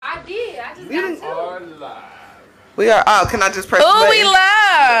We are. Oh, can I just press the button? Oh, we live.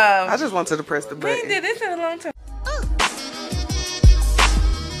 I just wanted to press the button. We did this in a long time.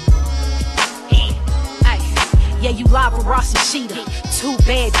 Yeah, you live with Ross and Sheeta, two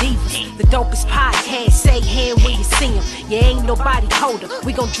bad divas. The dopest podcast, say hand when you see him. You ain't nobody colder,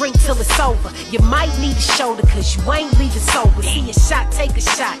 we gon' drink till it's over. You might need a shoulder, cause you ain't leaving sober. See a shot, take a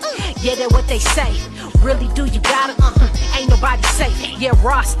shot, yeah, that's what they say. Really do you got it? Ain't nobody safe. Yeah,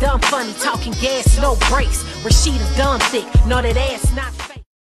 Ross dumb funny, talking gas, no brakes. Rashida dumb thick, know that ass not fake.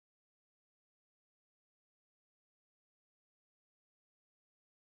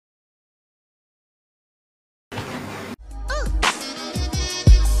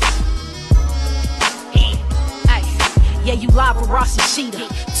 Yeah, you live with Ross and Sheeta,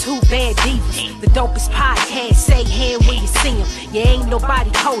 two bad divas. The dopest podcast, say hand when you see him. You ain't nobody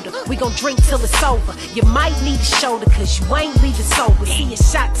colder, we gon' drink till it's over. You might need a shoulder, cause you ain't leaving sober. See a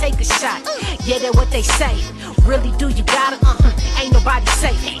shot, take a shot, yeah, that's what they say. Really do you got it? Ain't nobody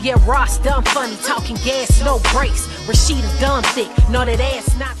safe. Yeah, Ross dumb funny, talking gas, no brakes. Rashida dumb thick, know that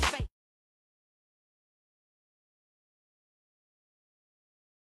ass not fake.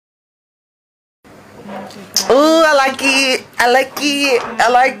 Ooh, I like it. I like it. I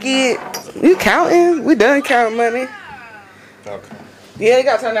like it. You counting? We done counting money. Okay. Yeah, you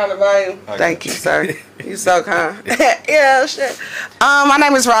gotta turn down the volume. Thank you, sir. You so kind. Yeah, shit. My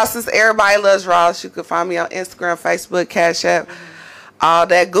name is Ross. Everybody loves Ross. You can find me on Instagram, Facebook, Cash App, all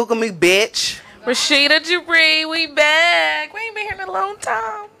that. Google me, bitch. Rashida Jabri, we back. We ain't been here in a long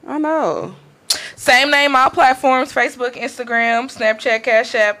time. I know. Same name, all platforms: Facebook, Instagram, Snapchat,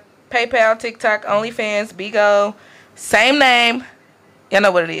 Cash App, PayPal, TikTok, OnlyFans, Bigo. Same name. Y'all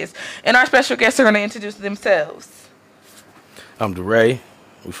know what it is. And our special guests are going to introduce themselves. I'm DeRay.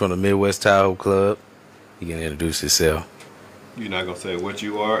 We're from the Midwest Tahoe Club. You can introduce yourself. You're not going to say what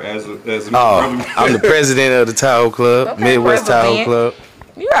you are as a I'm the president of the Tahoe Club, Okay, Midwest Tahoe Club.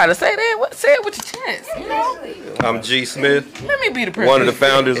 You got to say that. Say it with your chest. You know? I'm G. Smith. Let me be the president. One of the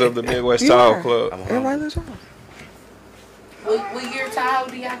founders of the Midwest Tahoe Club. Everybody loves Ross. What year Tahoe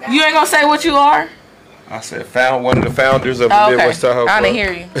do y'all got? You ain't going to say what you are? I said one of the founders of the Midwest Tahoe Club. I didn't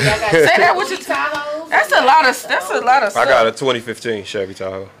hear you. Say that with your Tahoe. That's a lot of stuff. I got a 2015 Chevy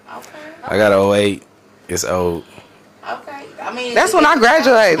Tahoe. Okay. I got an 08. It's old. Okay. I mean, that's when I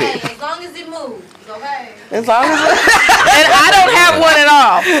graduated. Hey, as long as it moves, okay. As long as and I don't have one at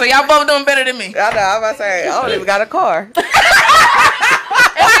all. So y'all both doing better than me. I know. I'm about to say, I don't even got a car. And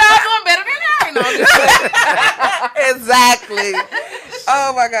y'all doing better than I. No, I'm just kidding. Exactly.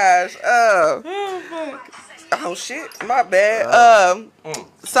 Oh my gosh. Oh shit. My bad.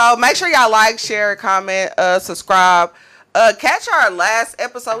 So make sure y'all like, share, comment, subscribe. Catch our last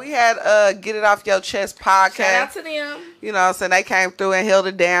episode. We had Get It Off Your Chest podcast. Shout out to them. You know what I'm saying? They came through and held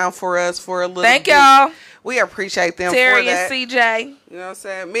it down for us for a little Thank bit. y'all. We appreciate them Terry for that. and CJ. You know what I'm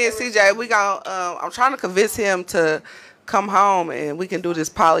saying? Me and CJ, we gon' I'm trying to convince him to come home and we can do this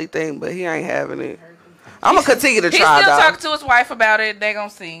poly thing, but he ain't having it. I'm gonna continue to try. He's still dog. talking to his wife about it. They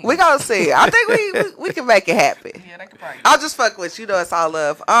gonna see. We gonna see. I think we can make it happen. Yeah, they can probably. I'll just fuck with you. You know it's all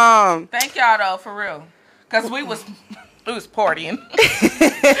love. Thank y'all though, for real, cause we was partying.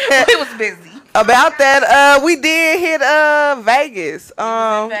 We was busy. About that, we did hit Vegas.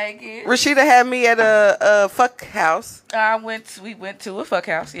 Vegas. Rashida had me at a fuck house. We went to a fuck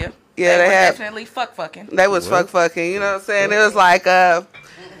house. Yeah. Yeah, they had definitely fucking. They was fucking. You know what I'm saying? It was like 5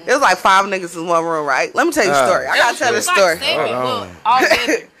 niggas in one room, right? Let me tell you a story. I gotta tell this story. It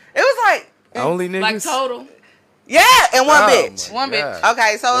was like only niggas. like total. Yeah, and one bitch. One bitch.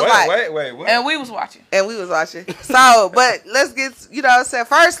 Okay, so it was wait, what? And we was watching. So, but let's get, you know what I'm saying?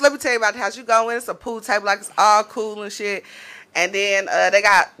 First, let me tell you about the house. You go in, it's a pool table, like it's all cool and shit. And then they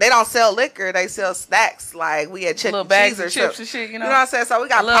don't sell liquor, they sell snacks. Like we had little bags of chips and shit, you know. You know what I'm saying? So we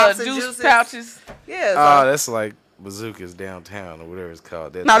got little pops and juice juices. pouches. Yeah. Oh, that's like Bazooka's downtown or whatever it's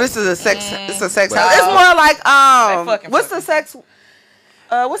called. No, this is a sex. It's a sex house. It's more like what's the sex?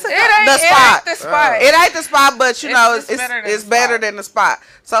 What's it called? The spot. The spot. It ain't the spot, but you know it's better than the spot.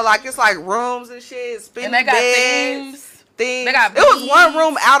 So like it's like rooms and shit, spinning and they got beds, themes. They got it was one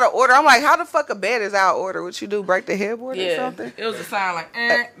room out of order. I'm like, how the fuck a bed is out of order? What you do? Break the headboard or something? It was a sign like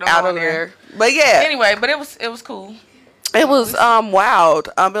out of there. But yeah. Anyway, but it was cool. It was wild.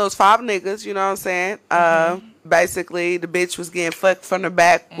 It was 5 niggas. You know what I'm saying? Basically, the bitch was getting fucked from the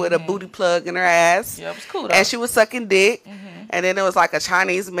back with a booty plug in her ass. Yeah, it was cool though. And she was sucking dick. And then there was like a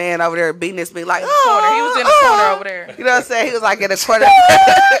Chinese man over there beating this bitch like, he was in the corner over there. You know what I'm saying? He was like in the corner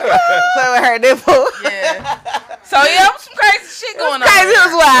playing with her nipple. Yeah. So yeah, some crazy shit going on. Crazy.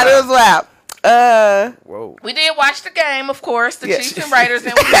 It was wild. Whoa. We did watch the game, of course, the Yes. Chiefs and Raiders.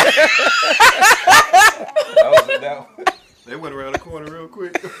 And They went around the corner real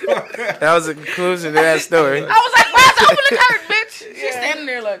quick. That was the conclusion to that story. I was like, "Why is it open the curtain, bitch?" She's standing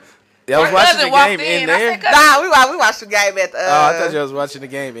there like. I was My watching cousin the walked game in in. I there. said, Nah, we watched the game at the. Oh, I thought you was watching the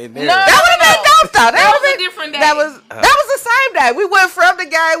game in there. No. That would have been dope though. That was a different day. That was the same day. We went from the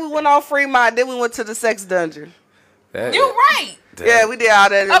game. We went on Fremont. Then we went to the sex dungeon. That- You right. Yeah, we did all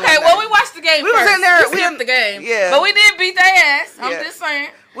that. in Okay, one well, day. we watched the game We was first. in there- We we skipped in- the game. yeah. But we did beat their ass. I'm Yeah. just saying.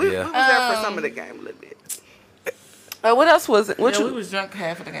 we was there for some of the game a little bit. What else was it? What Yeah, you, we was drunk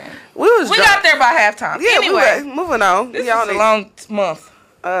half of the game. we was We drunk. got there by halftime. Yeah, Anyway, we were, moving on. this Y'all is a need- long month.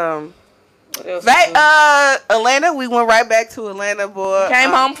 What else we do? Atlanta. We went right back to Atlanta, boy. Came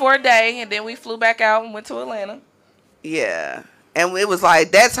home for a day, and then we flew back out and went to Atlanta. Yeah, and it was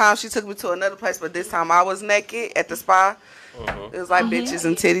like that time she took me to another place, but this time I was naked at the spa. It was like bitches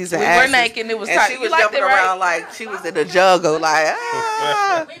and titties and We were asses. naked, and it was and tight. she You was liked jumping it, right? around like she was in a juggle, like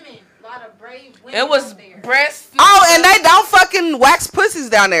ah. Women, a lot of brave women. It was out there. breasts. Oh, and they don't fucking wax pussies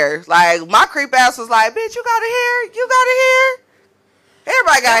down there. Like my creep ass was like, "Bitch, you got a hair? You got a hair?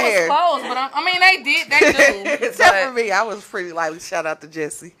 Everybody got It was hair." closed, but I mean, they do. Except for but me, I was pretty like, shout out to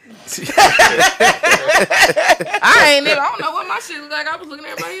Jesse. I don't know what my shit looked like. I was looking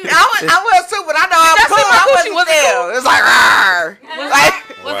at everybody else. I was too, but I know I'm Y'all see cool. my I coochie? wasn't Was it there. It was like, rawr.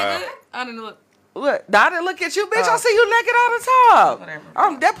 Like, Was Wow. it good? I didn't look. what? No, I didn't look at you, bitch. I Oh. see you naked all the time.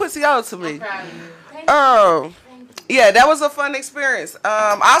 Whatever. That pussy old to me. Proud of you. Yeah, that was a fun experience.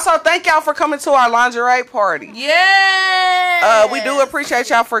 Also, thank y'all for coming to our lingerie party. Yeah. We do appreciate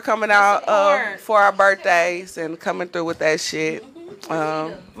y'all for coming out support. for our birthdays and coming through with that shit.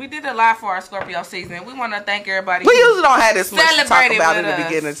 We did a lot for our Scorpio season. We want to thank everybody. We usually don't have this much to talk Celebrated about with in the us.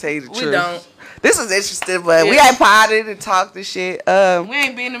 beginning, to tell you the We truth. don't. This is interesting, but we Yeah. ain't potted and talked this shit. We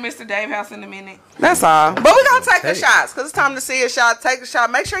ain't been to Mr. Dave house in a minute. That's all. But we gonna take the shots because it's time to see a shot. Take a shot.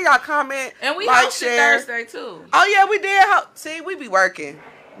 Make sure y'all comment, And we like, hosted share. Thursday too. Oh yeah, we did. See, we be working.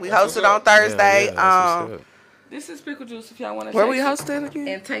 We hosted on Thursday. Yeah, that's what's up. This is pickle juice if y'all want to. Where we hosted again?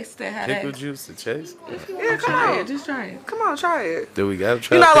 and taste it. How Pickle that. juice to chase. Yeah, come Try on. it. Just try it. Come on, try it. Do we gotta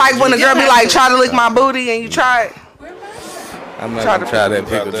try? You know, like when the girl be Yeah. like, try to lick my booty, and you try it. I'm not try gonna to try that think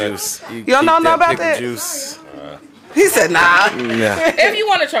pickle about that. juice. You don't know keep nothing about pickle that? Juice. He said, nah. Nah, If you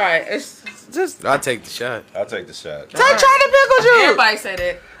want to try it, it's Just I'll take the shot. I'll take the shot. try the pickle juice. everybody say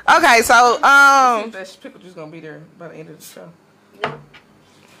that. Okay, so That pickle juice gonna be there by the end of the show.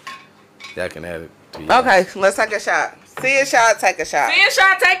 Y'all can add it to you. okay, let's take a shot. See a shot, take a shot. See a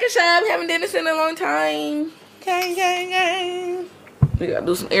shot, take a shot. We haven't done this in a long time. Gang, gang, gang. We gotta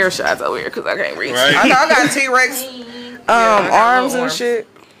do some air shots over here because I can't reach. Right. I know I got T-Rex I got arms little and arms. shit.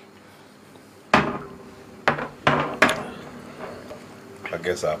 I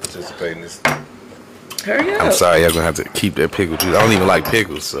guess I'll participate in this. Hurry up. I'm sorry, y'all gonna have to keep that pickle juice. I don't even like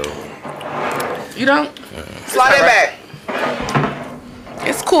pickles, so You don't? Slide it back.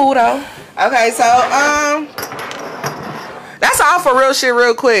 It's cool though. Okay, so that's all for real shit.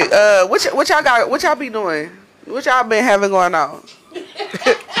 Real quick, what y'all got? What y'all be doing? What y'all been having going on?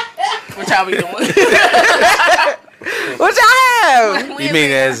 What y'all be doing? What y'all have? you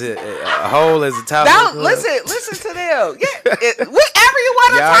mean as a whole, as a topic? Don't listen to them. Yeah, whatever you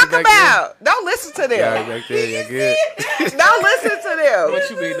want to Y'all talk back about. Don't listen to Y'all them. back there, y'all good. Don't listen to What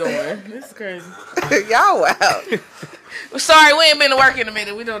you be doing? This is crazy. them. Y'all wow. Sorry, we ain't been to work in a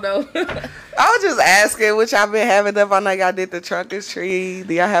minute. We don't know. I was just asking what y'all been having up. I know y'all did the trunk and tree.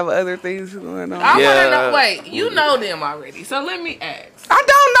 Do y'all have other things going on? I Yeah. want to know. Wait, you know them already, so let me ask. I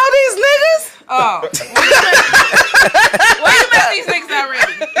don't know these niggas. Oh, well, you met these niggas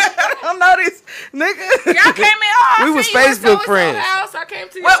already. I don't know these niggas. Y'all came in. Oh, We I was seen you at Facebook so-and-so friends. House. I came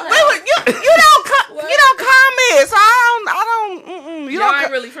to your Well, house. you don't comment, so I don't. You Y'all don't.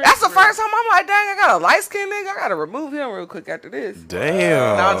 ain't really friends That's the for real. first time I'm like, dang, I got a light skinned nigga. I gotta remove him real quick after this.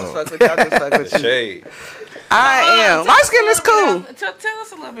 Damn. No, I'm just fuck with y'all. Just fuck with you. Shade. I am. Light skin is cool. Tell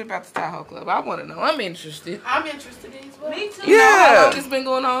us a little bit about the Tahoe Club. I want to know. I'm interested. I'm interested in as well. Me too. You know how Yeah. long it's been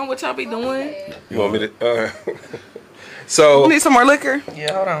going on? What y'all be doing? You want me to? So Need some more liquor.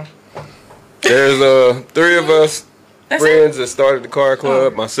 Yeah, hold on. there's three of us That's friends that started the car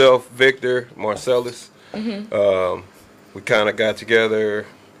club. Myself, Victor, Marcellus. We kind of got together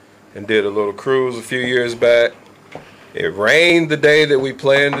and did a little cruise a few years back. It rained the day that we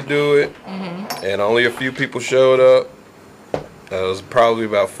planned to do it, and only a few people showed up. It was probably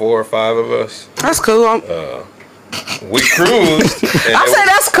about 4 or 5 of us. That's cool. We cruised. And I'm there saying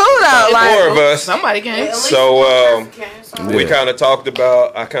that's cool though. was 4 of Like, us. Somebody came. So we Yeah. kind of talked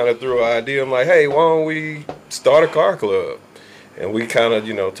about. I kind of threw an idea. I'm like, hey, why don't we start a car club? And we kind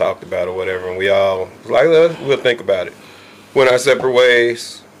of, talked about it, whatever, and we all was like, we'll think about it. Went our separate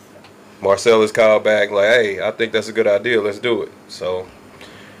ways. Marcellus called back like, hey, I think that's a good idea. Let's do it. So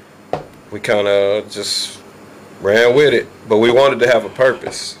we kind of just ran with it, but we wanted to have a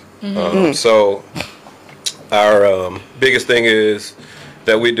purpose. So our biggest thing is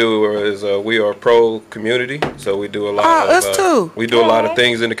that we are pro community. So we do a lot of us too. We do a lot of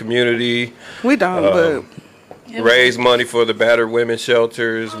things in the community. We don't, but raise money for the battered women's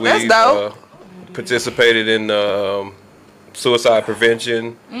shelters. That's dope. Participated in suicide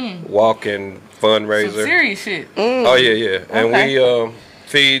prevention, walk and fundraiser. Some serious shit. Oh yeah. And we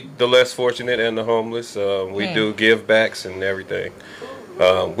feed the less fortunate and the homeless. We do give backs and everything.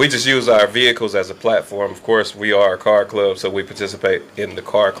 We just use our vehicles as a platform. Of course, we are a car club, so we participate in the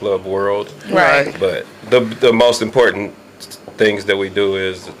car club world. Right. But the most important things that we do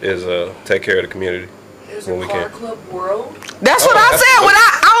is take care of the community. There's a car club world. That's what I said when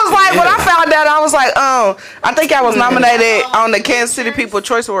I was like, when I found out, I was like, I think I was nominated on the Kansas City People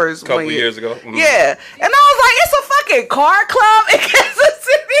Choice Awards a couple years ago. Yeah, and I was like, it's a fucking car club in Kansas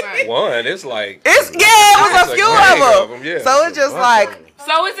City. Right. One, it's like It was a few of them. Yeah. So it's just like,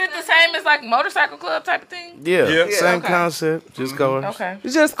 So is it the same as like motorcycle club type of thing? Yeah, same Okay. concept, just cars. Okay.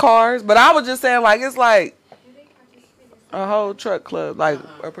 it's just cars. But I was just saying, like, it's like a whole truck club, like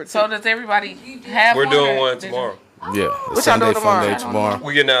a particular. So does everybody have we're one? doing or one did you- tomorrow. Yeah, What y'all doing Sunday tomorrow? fun day tomorrow.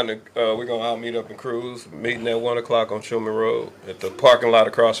 We getting out we're gonna out meet up in Cruz, meeting at 1:00 on Truman Road at the parking lot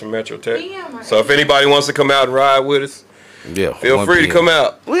across from Metro Tech. So if anybody wants to come out and ride with us, Yeah, feel 1 free to p.m. come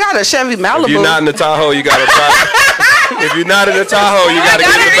out. We got a Chevy Malibu. If you're not in the Tahoe, you gotta try. If you're not in the Tahoe, you gotta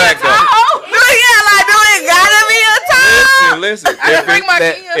get in the back though. Do it gotta be a Tahoe? Listen. bring my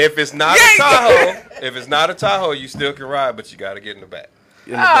Kia. If it's not a Tahoe, you still can ride, but you gotta get in the back.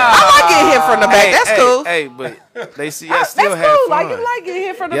 In the back. I like getting hit from the back. That's cool. Hey, but they see y'all That's still have cool. fun. Like you like getting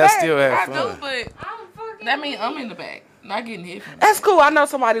hit from the Y'all back. still I have do, fun. but that means I'm in the back, not getting hit from. That's cool. I know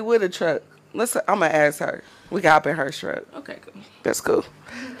somebody with a truck. Listen, I'm gonna ask her. We got up in her truck. Okay, cool. That's cool.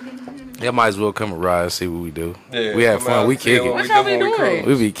 Y'all might as well come and ride and see what we do. Yeah, We have come fun. out We and see kick what it. What y'all be when we doing?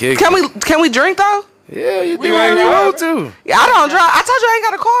 cruise. We be kicking. Can we drink though? Yeah, you do We what you ride. want to. Yeah, I don't drive. I told you I ain't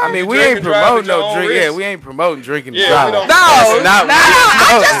got a car. I mean, we drink ain't and drive promoting at your no own drink. risk. Yeah, we ain't promoting drinking and Yeah, we driving. don't- That's not what we I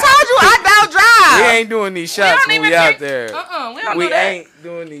promoting. just told you I don't drive. We ain't doing these shots don't when even we out drink- there. We don't We do that. ain't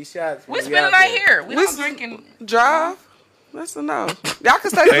doing these shots. We when spend the out night there. here. We We don't drinking. drive. That's a no. Y'all can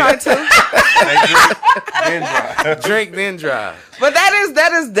stay tonight too. Then drive. Drink then drive. But that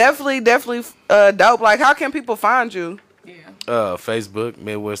is definitely dope. Like, how can people find you? Yeah. Facebook,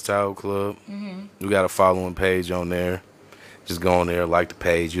 Midwest Tahoe Club. We got a following page on there. Just go on there, like the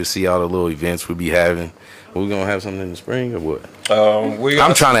page. You'll see all the little events we be having. We gonna have something in the spring or what?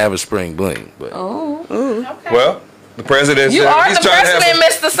 I'm trying to have a spring bling, but Well, the president You said are he's the trying to have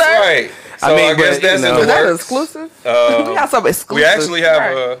president, Mr. Sir. Right. So I mean, guess but, that's you in know. the Is that works. exclusive? We got something exclusive. We actually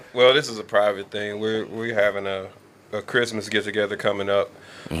have Right. this is a private thing. We're having a Christmas get together coming up.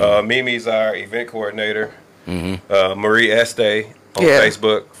 Mimi's our event coordinator. Marie Este on Yeah.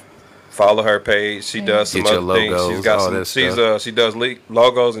 Facebook. Follow her page. She does some Get your other things. logos, She's got all some. that stuff. She does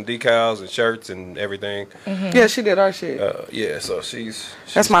logos and decals and shirts and everything. Yeah, she did our shit. Yeah, so she's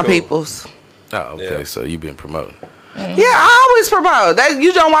That's my cool. people's. oh, okay. Yeah. So you've been promoting. Yeah, I always promote that.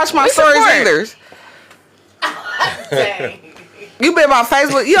 You don't watch my stories support. either. Dang. You been on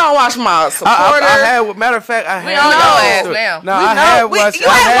Facebook. You don't watch my supporter. I had, matter of fact, I We had on your watched ass your- now. No, We I know. have We- watched. you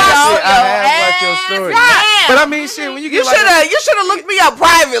I ain't have watched watched your story. Right. But I mean, shit, when you You get like should have looked me up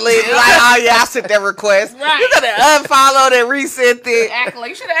privately. Like, oh yeah, I sent that request. Right. You could have unfollowed and resent it. Act like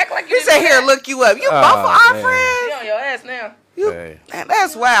you should act like you. He didn't said, know "Here, that. look you up. You both Oh, are our man. friends. You on your ass now. Hey. Man,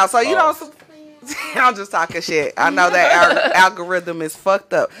 that's wild. So you don't. I'm just talking shit. I know that algorithm is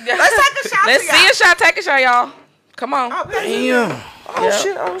fucked up. Let's take a shot. Let's see a shot. Take a shot, y'all. Come on. Damn. Oh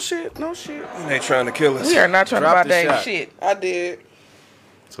shit! Oh shit! No shit! They trying to kill us. We are not trying Drop to buy the dang shot. shit. I did.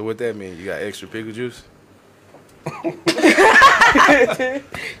 So what that mean? You got extra pickle juice?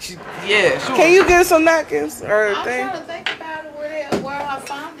 Yeah, sure. Can you get some napkins or I'm thing? trying to think about it, where I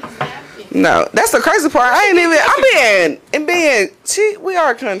found these napkins. No, that's the crazy part. I ain't even. I'm being. We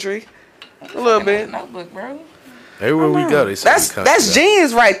are a country, a little bit. Notebook, bro. Everywhere we go, they say we That's country.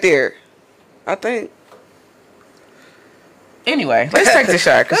 jeans right there. I think. Anyway, let's take the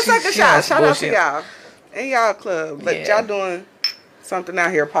shot. Let's take a shot. Shout out to y'all. y'all and y'all club. But Yeah. y'all doing something out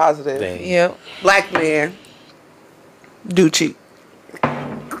here positive. Dang. Yep. Black men do cheat.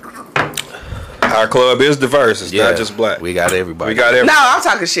 Our club is diverse. It's Yeah, not just black. We got everybody. We got every. No, I'm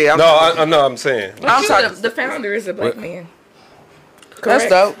talking shit. I'm saying. I'm talking. The founder is a black man. That's Correct.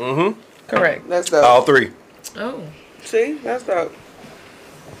 dope. Mm-hmm. Correct. That's dope. All three. Oh. See, that's dope.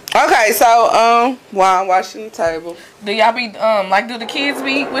 Okay, so while I'm washing the table, Do y'all be like? Do the kids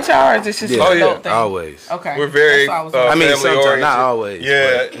be with y'all, or is this just Yeah. an Oh, yeah. adult thing? Always. Okay, We're very. That's all I was I mean, family sometimes, oriented. not always.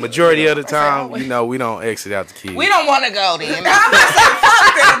 Yeah. but majority of the time, always. you know, we don't exit out the kids. we don't want to go then. I'm gonna say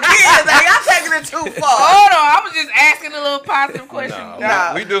fuck them kids. Like, y'all taking it too far. Hold on, I was just asking a little positive question.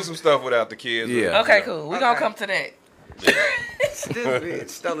 Nah. We do some stuff without the kids. Yeah. Okay, cool. We gonna Okay. come to that. This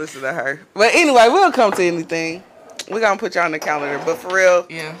bitch, don't listen to her. But anyway, we'll come to anything. We're gonna put y'all on the calendar. But for real,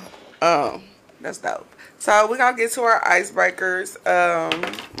 Yeah. that's dope. So we're gonna get to our icebreakers.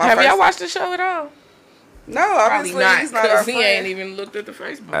 Have y'all watched the show at all? No, Probably obviously not, he's not our because he friend. ain't even looked at the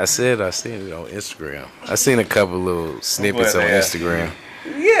Facebook. I said I seen it on Instagram. I seen a couple little snippets on glad they Instagram.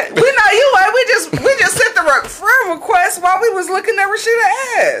 Yeah, we know you ain't. We just sent the friend request while we was looking at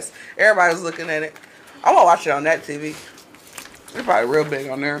Rashida ass. Everybody was looking at it. I'm gonna watch it on that TV. It's probably real big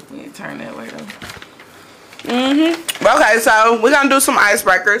on there. We need to turn that way though. Okay, so we're gonna do some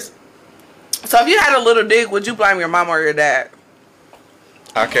icebreakers. So if you had a little dick, would you blame your mom or your dad?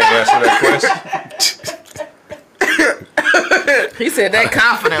 I can't answer that question. He said that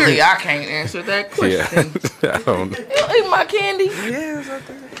confidently. I can't answer that Yeah. question. I don't know. You eat my candy. Yes, I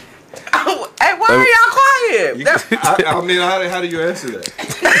think. Oh, hey, why are y'all quiet? That's- I mean, how do you answer that?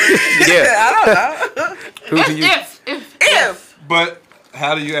 Yeah. I don't know. Who do you? If But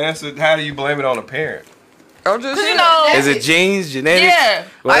how do you answer? How do you blame it on a parent? I'm just, You know. Is it genes, genetics? Yeah.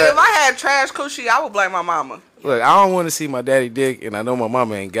 like if Well, I had trash coochie, I would blame my mama. look, I don't want to see my daddy dick, and I know my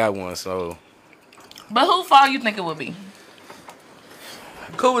mama ain't got one, so But who fault you think it would be?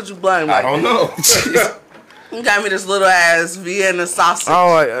 Who would you blame? I Like, don't know. you got me this little ass Vienna sausage.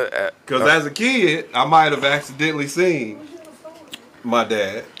 oh, Because as a kid, I might have accidentally seen my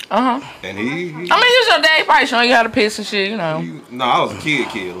dad, and he I mean, it's your dad probably showing you how to piss and shit, you know. no, I was a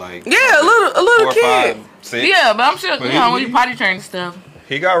kid, like Yeah, a little 4, kid. 5, 6. Yeah, but I'm sure, But you know, he- when you potty train and stuff.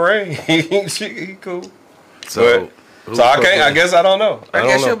 He got rain. he cool. so. who So I fuck can't. I with- guess I don't know. I I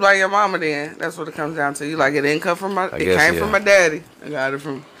guess don't you'll know. blame your mama then. That's what it comes down to. You like it didn't come from my. It guess, came yeah. from my daddy. I got it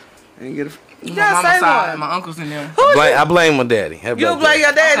from. I didn't get it. You My gotta mama's say side, one. my uncles in there. I blame my daddy. How You about blame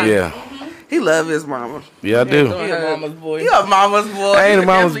your daddy. that? Yeah, He love his mama. yeah, I do. He a mama's boy. You a mama's boy. I ain't a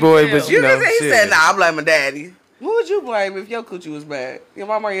mama's boy, definitely but You you know, can say he shit. said, "Nah, I blame my daddy." Who would you blame if your coochie was bad? Your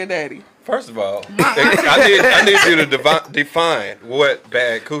mama or your daddy? First of all, I need you to define what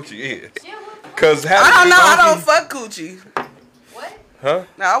bad coochie is. Cause I don't know. I don't fuck coochie. Huh?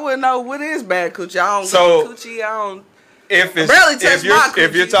 Now I wouldn't know what is bad coochie. I don't So- get coochie. I don't. If it's Barely touch my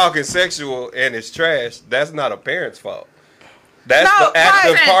if you're coochie. talking sexual and it's trash, that's not a parent's fault. That's No, the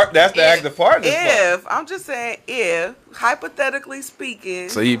active right. part. That's the active partner's fault. If I'm just saying, if hypothetically speaking,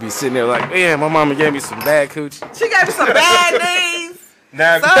 So you be sitting there like, man, my mama gave me some bad coochie. she gave me some bad names.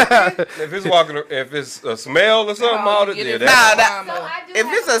 Now, Something. if it's a smell or something, all that, Get yeah, it that's Nah, So I do if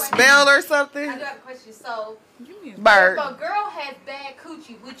have it's a question. smell or I something, do have a question. So, bird. if a girl has bad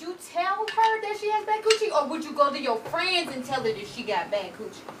coochie, would you tell her that she has bad coochie, or would you go to your friends and tell her that she got bad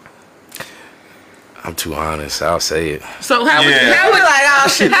coochie? I'm too honest. I'll say it. So how would Yeah. you, I was like, oh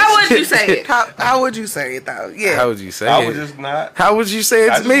shit. how would you say it? How would you say it though? Yeah. How would you say I it? would just not. How would you say it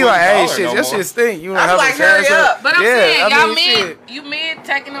I to just me? wouldn't Like, hey, call her shit, no your more. shit stink. You I'm wanna have like, a chance hurry of- up. But I'm Yeah, saying, I y'all mean, mid, shit. you mid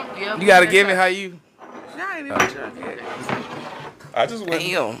taking them. Yeah, You gotta give it how you. I ain't even drunk yet. I just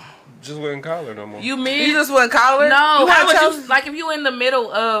wouldn't Damn. call her no more. You mid. You just wouldn't call her? No, You how wanna would tell- you like if you in the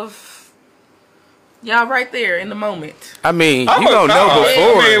middle of y'all right there in the moment? I mean, I'm you gonna don't know call her.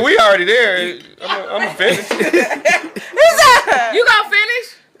 before. I mean, we already there. I'm a finish. You gonna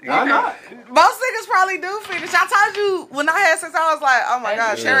finish? Why not? Most niggas probably do finish. I told you when I had sex, I was like, oh my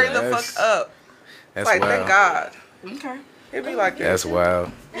god, Yeah, Sherry the that's- fuck up. That's Like, wild. thank God. Okay. It be like that. That's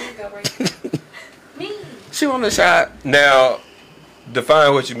wild. Me. She want a shot. Now,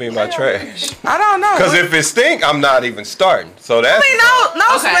 define what you mean by trash. I don't know. Because if it stink, I'm not even starting. So that's. I mean, no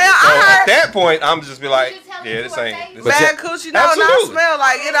Okay. smell. So I at heard that point, I'm just be like, Did you tell yeah, her this to her ain't. face? This bad ain't. coochie. No, not Absolutely. smell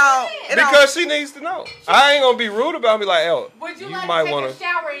like it don't. It don't. Because she needs to know. I ain't gonna be rude about it. Be like, oh, Would you, you let might her take want a to.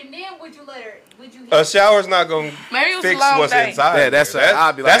 shower and then would you let her? Would you? A shower's not gonna Maybe it was a fix long what's day. inside. Yeah, that's there.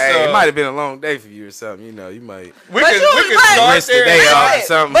 I'll be like, that's, hey, it might have been a long day for you or something. You know, you might We But can you- but- start Rest the there. day and off.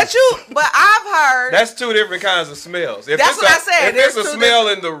 start- something. But I've heard. That's two different kinds of smells. If That's it's what I said. If it's There's a two smell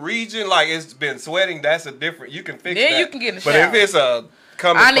in the region, like it's been sweating, that's a different. You can fix Then that. you can get in the But shower. if it's a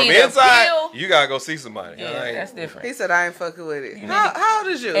coming I from need a inside, pill. you gotta go see somebody. Yeah, I ain't- that's different. He said I ain't fucking with it. need How old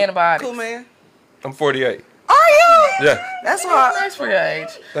is you? antibiotics. Cool man. I'm 48. Are you? Yeah. That's why. Nice for your age.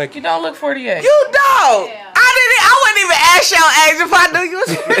 Thank You you. don't look 48. You don't. Yeah. I wouldn't even ask your age if I knew you was.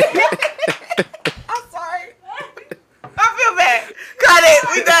 I'm sorry. I feel bad. Cut it.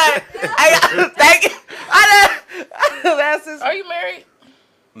 We done. Thank you. I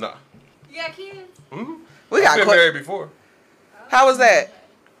married before. How was that?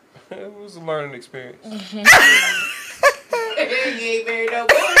 It was a learning experience. You ain't married no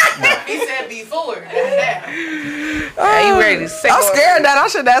more. He said before. Goddamn. You ready to say? I'm scared that I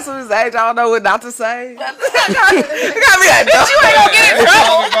should ask him his age. I don't know what not to say. You got me like, no. You ain't gonna get in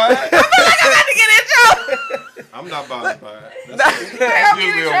trouble. I feel like I'm about to get in trouble. I'm not bothered by it. That's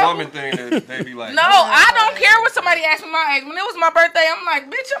usually a woman thing that they be like. No, I don't care what somebody asks me my age. When it was my birthday, I'm like,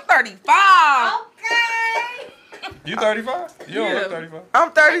 bitch, I'm 35. Okay. You 35? You don't look 35.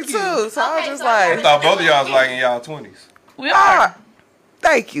 I'm 32, so I was just I like, thought both of y'all was like in y'all 20s. We are.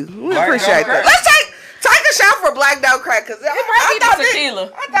 thank you. We Black appreciate Don't that. Crack. Let's take a shot for Black Don't Crack, because I thought this.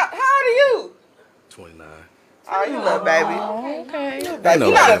 Tequila. I thought, how old are you? 29. Oh, you little baby. Okay. Baby, you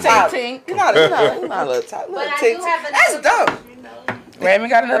know not a that. top. Tink. You not a little top. But I Little do tink. have That's another dope. Raven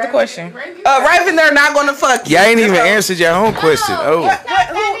got another question. Raven, they're not gonna fuck you. Y'all ain't even answered your own question. Oh.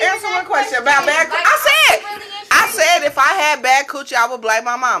 Who answered my question about bad coochie? I said if I had bad coochie, I would blame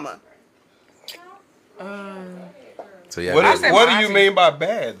my mama. So yeah. What do you mean by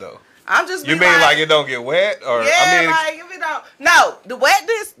bad though? I'm just. You mean like it don't get wet, or Yeah, I mean, like if it don't. No, the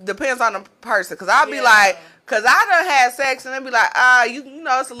wetness depends on the person. Cause I'll be like, cause I done had sex and they be like, you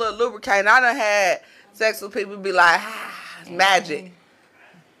know, it's a little lubricating. I done had sex with people be like, it's magic.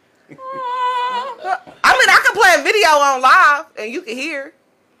 I mean, I can play a video on live and you can hear.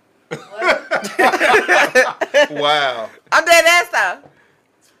 wow. I'm dead ass though.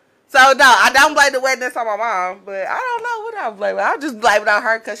 So no, I don't blame the wetness on my mom, but I don't know what I blame. I just blame it on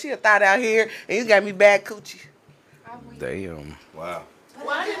her because she a thought out here and you got me bad coochie. Damn. Wow.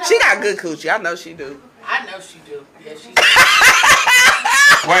 She got good coochie. I know she do. I know she do. Yeah, she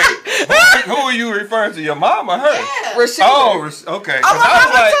Wait, who are you referring to? Your mom or her? Yeah. Rashida. Oh, okay. Oh, my I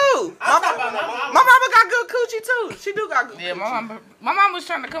was mama like, too. I'm talking about my mom. My mama got good coochie too. She do got good Yeah, coochie. my mom was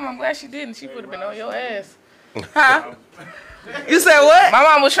trying to come. I'm glad she didn't. She would have been on your ass. Huh? You said what? My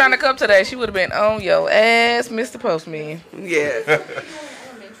mom was trying to come today. She would have been on your ass, Mr. Postman. Yeah.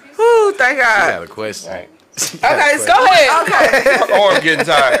 Whew, thank I God. got a question. Okay, so go ahead. Okay. or I'm getting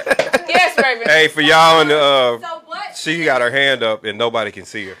tired. Yes, Raven. Hey, for y'all in the, So what? she got her hand up and nobody can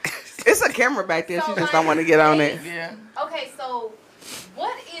see her. It's a camera back there. She So, just don't want to get on it. Yeah. Okay, so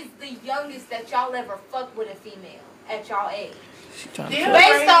what is the youngest that y'all ever fuck with a female at y'all age? She trying Damn. to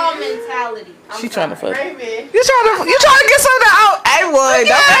Based on mentality. She trying to fuck. Raven. You trying to get some of that out? A1.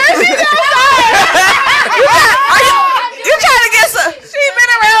 You trying to get some? She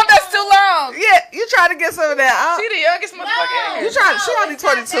been around us too long. Yeah, you trying to get some of that out? She the youngest motherfucker. You ever. trying? She only it's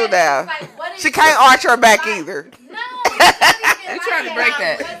not 22 that. now. It's like, what is She can't arch her back either. No. You trying to break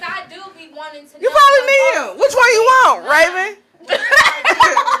that. Because I do be wanting to You know probably what need him. Which one you want, Raven?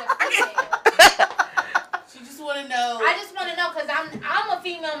 She just want to know. I just want to know because I'm a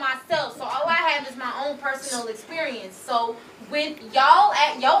female myself, so all I have is my own personal experience. So with y'all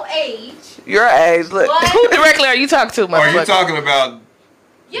at your age, Your age, look. What? Who directly are you talking to, Are you motherfucker? talking about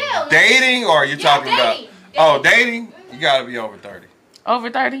yeah, dating or are you talking dating. about... Oh, dating? You got to be over 30. Over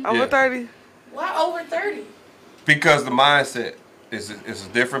 30? Over Yeah. 30. Why over 30? Because the mindset is a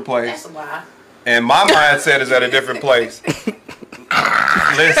different That's place. a lie. And my mindset is at a different place. Listen.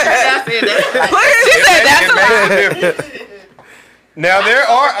 That's it. That's a lie. It makes a difference. Now there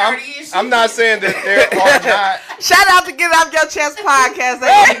are. I'm not saying that there are not. Shout out to Get Off Your Chest podcast.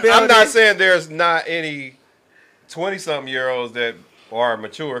 I'm not saying there's not any 20-something-year-olds that are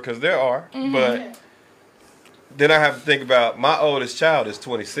mature, because there are. But then I have to think about my oldest child is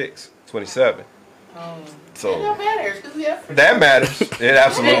 26, 27. It don't matter. Because we have That matters. It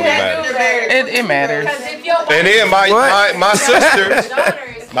absolutely matters. It matters. Because if your And then my sisters. daughter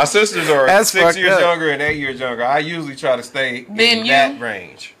is My sisters are That's 6 fucked years up. younger and 8 years younger. I usually try to stay Then in you? that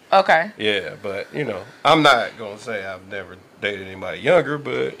range. Okay. Yeah, but you know, I'm not gonna say I've never dated anybody younger,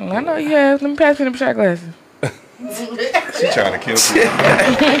 but I know you have. Let me pass me them shot glasses. she trying to kill me.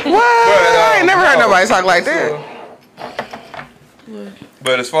 What? I ain't never heard nobody talk like that.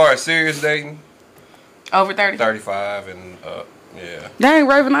 But as far as serious dating, Over 30. 35 and up, yeah. Dang,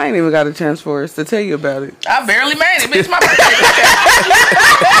 Raven, I ain't even got a chance for us to tell you about it. I barely made it. Bitch, my birthday.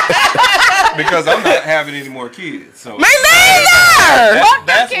 Because I'm not having any more kids, so Me neither!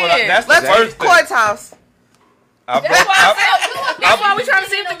 that's what I, that's the Let's first thing. courthouse. That's why we trying to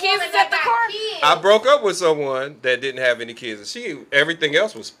see if the kids is at the car. I broke up with someone that didn't have any kids, and everything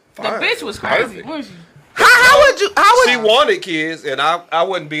else was The fine. bitch was crazy, Perfect. wasn't she? How would She wanted kids, and I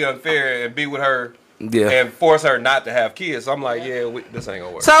wouldn't be unfair and be with her Yeah. and force her not to have kids. So I'm like, this ain't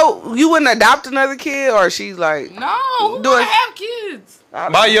gonna work. So you wouldn't adopt another kid, or she's like, No, who Do wanna it. have kids?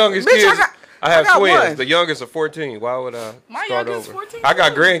 My youngest bitch, kids, I have got twins. one. The youngest are 14. Why would I My start youngest over? 14 I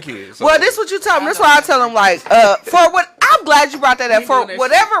got grandkids. So. Well, this what you tell them. That's why I tell them, like, for what, I'm glad you brought that up. For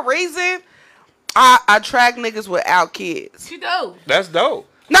whatever reason, I attract niggas without kids. She dope. That's dope.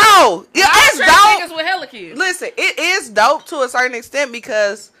 No, it's dope. Niggas with hella kids. Listen, it is dope to a certain extent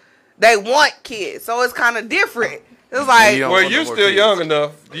because they want kids, so it's kind of different. It's like, well, you still young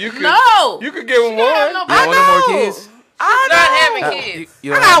enough. You could, you could give them one. No, I know. No more kids? I not know. having kids.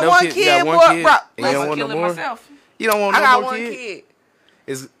 You I don't got have no one kid. You kid, got one boy, kid. bro. And you don't want no Killing more. myself. You don't want I no got more one kid.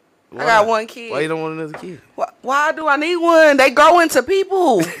 kid. Why? I got one kid. Why you don't want another kid? Why do I need one? They grow into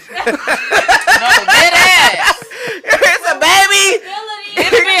people. No, dead ass. It's a baby. It'll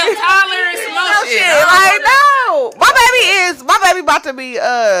be a toddler and some more shit. Like, no. My baby about to be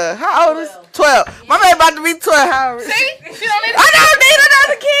how old is 12. My baby about to be 12. How old? See? She don't need I don't need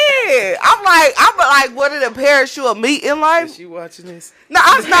another kid. I'm like one of the parents you'll meet in life. Is she watching this? No,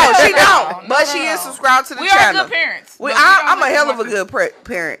 she don't. But she is subscribed to the We channel. are good parents. I'm a hell of a good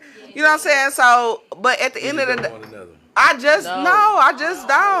parent. You know what I'm saying? So, but at the end of the day, I just don't.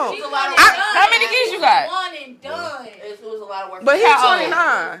 How many kids you got? One and done. It was a lot of work. But he's How old?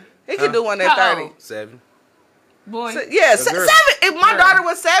 29. He can do one at How 30. old? 7. Boy. So, yeah, 7. If my daughter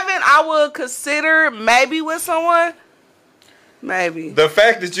was 7, I would consider maybe with someone. Maybe. The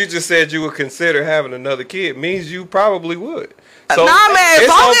fact that you just said you would consider having another kid means you probably would. So nah, man.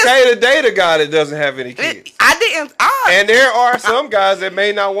 it's okay to date a guy that doesn't have any kids. I didn't. And there are some guys that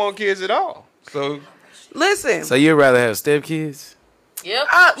may not want kids at all. So listen. So you'd rather have stepkids? Yep.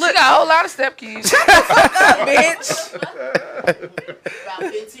 Look, She got a whole lot of stepkids. bitch.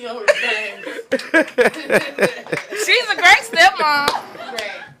 About 15 over the things. She's a great stepmom.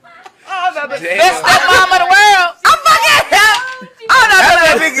 Great. Best stepmom of the world. I'm fucking hell. Oh no,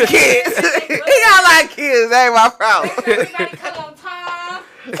 that nigga kids. He got like kids. That ain't my problem. Everybody come on time.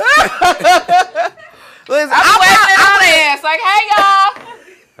 Listen, I'm waving on their ass like, hey y'all.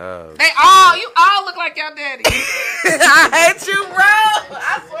 You all look like your daddy. I hate you, bro.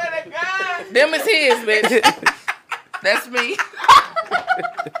 I swear to God. Them is his, bitch. That's me.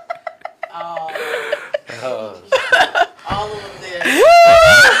 All of them there.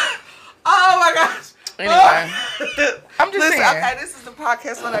 Oh my gosh. Anyway, I'm just saying. Okay, this is the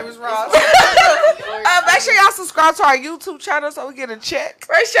podcast. My name is Ross. Make sure y'all subscribe to our YouTube channel so we get a check.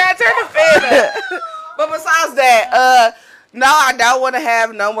 Right, Sean, turn the fan up. But besides that, no, I don't want to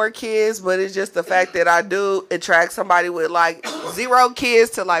have no more kids, but it's just the fact that I do attract somebody with like 0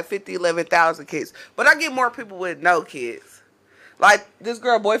 kids to like 50, 11,000 kids. But I get more people with no kids. Like this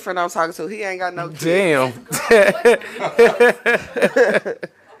girl boyfriend I'm talking to, he ain't got no kids. Damn.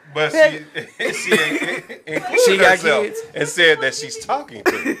 But she got kids and said that she's talking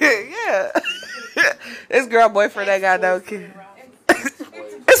to him. Yeah. This girl boyfriend ain't got no kids.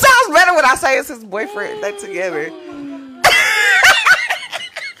 It sounds better when I say it's his boyfriend. They together.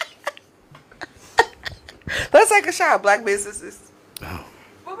 Let's take a shot, black businesses.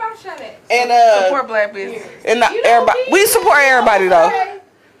 What about shut it? And Support black business. and everybody. We support everybody though.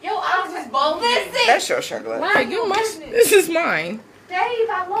 Yo, I was just both. Listen. That's your shirt, Glenn. Hey, give my. This is mine. Dave,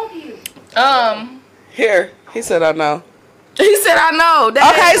 I love you. Here, he said I know. He said I know.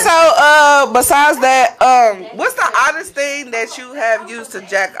 Okay, so besides that, what's the oddest thing that you have used to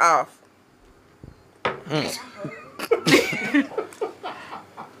jack off?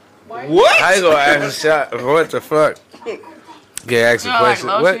 What? I ain't gonna ask a shot. What the fuck? Yeah, ask a question.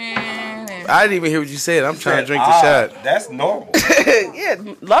 What? I didn't even hear what you said. I'm trying to drink the shot. That's normal. Yeah,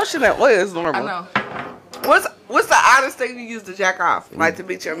 lotion at what is normal. I know. What's the oddest thing you use to jack off? Like to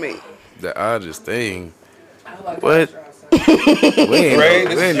beat your meat? The oddest thing. What? Ray,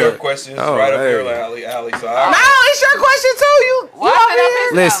 this is your question. It's right up here, Allie. So No, it's your question too.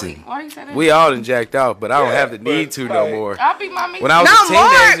 Listen, Why you say that? we all done jacked off, but I don't have the need to no more. I'll be my meat. When I was No a more.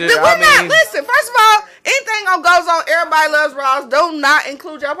 teenager, Listen, first of all, anything that goes on Everybody Loves Ross, do not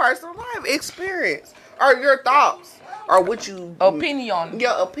include your personal life experience or your thoughts or what you Opinion.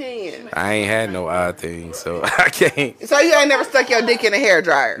 Your opinion. I ain't had no odd things, so I can't. So you ain't never stuck your dick in a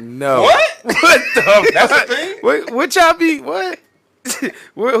hairdryer? No. What? What the? That's the thing? What y'all be? What?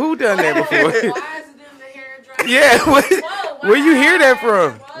 Who done that before? Why is it in the hair dryer? Yeah. Where you hear that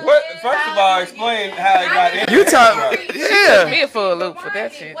from? What? First of all, explain how it got in. You talk. Yeah. Me a full loop for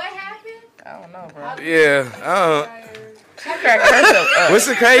that shit. What happened? I don't know, bro. Yeah. She cracked herself up. What's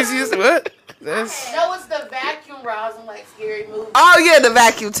the craziest? What? That's No, it's the vacuum rousing like scary movie. Oh yeah, the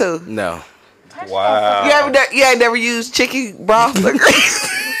vacuum too. no. Wow. You ain't never used chicken broth or grease?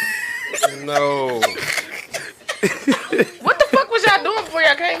 No. What the fuck was y'all doing before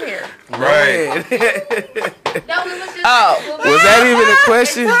y'all came here? Right. No, we was just Oh. Was that even a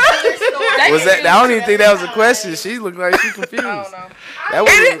question? That Was that? I don't even think that was a question. She looked like she confused. I don't know. That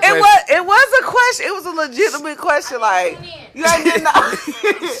wasn't a question. It was a question. It was a legitimate question. Like you ain't didn't know.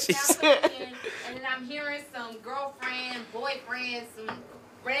 And then I'm hearing some girlfriend, boyfriend, some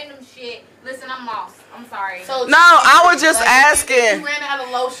random shit. Listen, I'm lost. I'm sorry. So No, I was just asking. You ran out of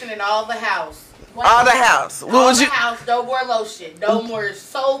lotion in all the house. All the house. What All would the you? house, no more lotion. No more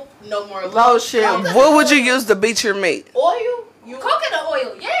soap. No more Lotion. What would you use to beat your meat? Oil? Coconut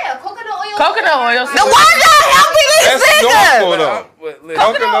oil. Yeah, coconut oil. Coconut oil. Now why y'all helping these That's niggas? normal though.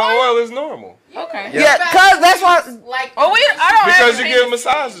 Coconut oil is normal. Okay. Yeah, cause that's what. Like, Oh, I don't Because have you any- get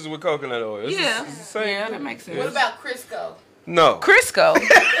massages with coconut oil. It's Yeah. the same. Yeah, that makes sense. what about Crisco? No. Crisco?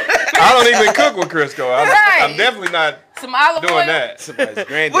 I don't even cook with Crisco. Right. I'm definitely not Some olive doing oil? that. Somebody's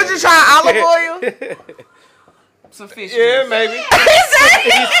granddaddy. Would you try olive oil? Some fish. Yeah, maybe.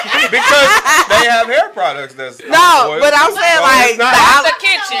 Because they have hair products that's No, but I'm saying So like it's not- the olive. The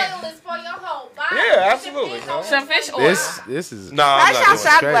kitchen. Oil is for your whole body. Yeah, absolutely. No, Some fish oil. This is. no I'm That's not y'all doing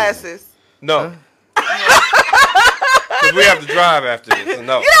shot that. glasses. No. Because we have to drive after this. So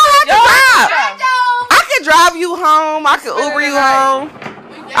no. You don't have to drive. Yeah. I can drive you home. I can Uber you home.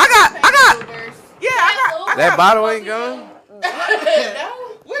 I got. Yeah, I got. That bottle ain't gone.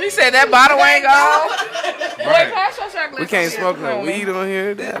 He said that bottle ain't gone. Boy, Right. pass your shot glass. We can't smoke no weed on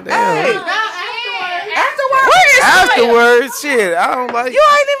here. Damn. Hey, Afterwards. where is Afterwards, shit, I don't like. You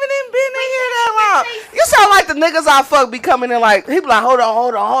ain't even been in here that long. You sound like the niggas I fuck be coming in like, he be like, hold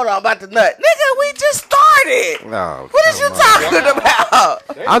on, I'm about to nut. Nigga, we just started. No, What is you talking about?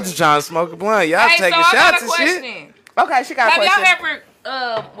 I'm just trying to smoke a blunt. Y'all Hey, taking so I got shots a and shit. question. Okay, she got a Have question.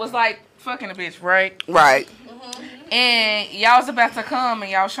 y'all ever was like fucking a bitch, right? Right. And y'all was about to come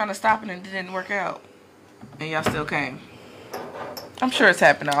and y'all was trying to stop it and it didn't work out. And y'all still came. I'm sure it's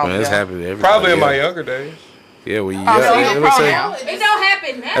happened to all of It's y'all. happened to everybody. Probably in my yeah. younger days. Yeah, well, you. so Yeah, you let's say. now. It don't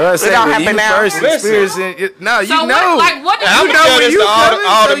happen now. Let's say It don't when happen you now. first Listen. experiencing it. No, you So know. what did I'm you gonna do? tell this to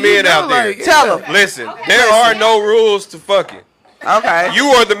all the men out there. Tell them. Listen, there are no rules to fucking. Okay. You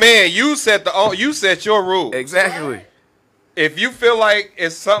are the man. You set your rules. Exactly. If you feel like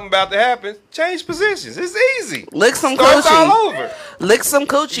it's something about to happen, change positions. It's easy. Lick some Starts all coochie. over. Lick some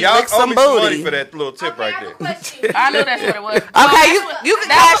coochie. Y'all Lick owe some me some money booty. for that little tip Okay, I right have a there. question. I knew that's what it was. Okay, you can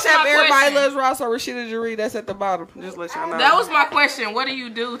that cash was up my everybody question. loves Ross or Rashida Jaree. That's at the bottom. Just let y'all know. That was my question. What do you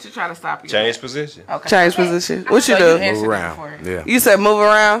do to try to stop you? Change position. Okay. Change position. What you So do? you answered Move it around. before. Yeah. You said move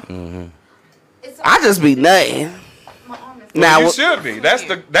around. It's I just be nutting. my arm is Now, You should be. That's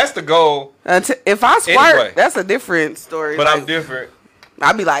the goal. if I squirt, Anyway. that's a different story. But like, I'm different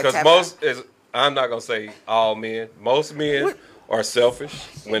I'll be like, because tap most is. I'm not gonna say all men. Most men are selfish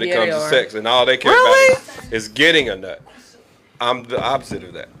when it Yeah, comes they to are. sex, and all they care Really? about is getting a nut. I'm the opposite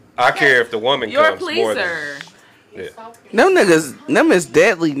of that. I care if the woman You're a comes more than. pleaser. them niggas, them is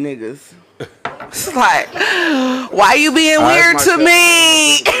deadly niggas. It's like, why you being weird that's to my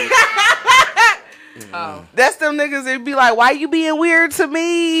me? Oh. That's them niggas that be like, why you being weird to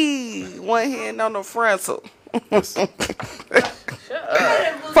me? One hand on the frontal. For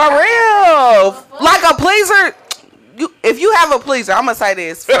real. Like a pleaser. If you have a pleaser, I'm gonna say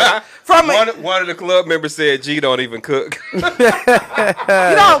this. From One of the club members said, "G don't even cook." you don't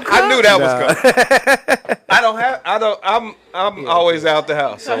I knew that was coming. Nah. I'm always out the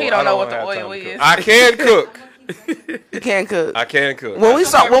house, So he don't know what the have oil time to is. cook. I can cook. You can't cook. I can cook. When we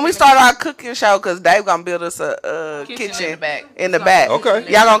start our cooking show, cause Dave gonna build us a kitchen in the back. in the back.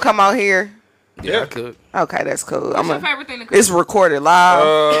 Okay. Y'all gonna come out here? Yeah, I could. Okay, that's cool. What's your favorite thing to cook? It's recorded live,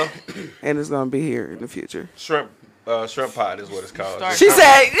 Uh, and it's gonna be here in the future. shrimp pot is what it's called. Start- She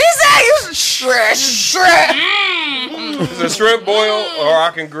said you shred. It's a shrimp boil, or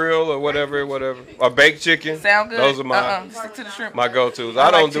I can grill, or whatever. Or baked chicken. Sound good? Those are my Stick to the shrimp. my go-tos. I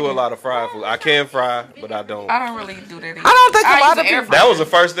I don't like do a chicken. lot of fried food. I can fry, but I don't. I don't really do that either. I don't think a lot use of an air people- fryer. That was the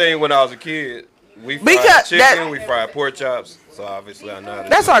first thing when I was a kid. We fried Because chicken, that- we fried pork chops. So obviously I know how to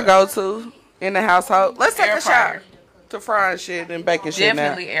That's do our that. go-to in the household. Let's take Air a shot fryer. to frying shit and baking shit now.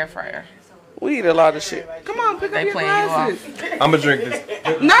 Definitely air fryer. We eat a lot of shit. Come on, pick They up your playing you glasses. I'm gonna drink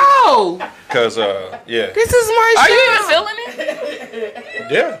this No, because yeah, this is my Are shit. you even feeling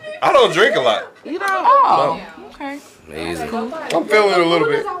it? yeah. I don't drink a lot. You know. Oh, okay. Amazing. I'm feeling it a little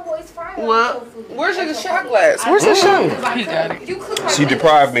bit. What? Where's your shot glass? Where's the shot? He got it. She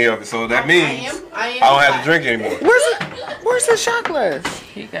deprived me of it, so that means I don't have to drink anymore. Where's the shot glass?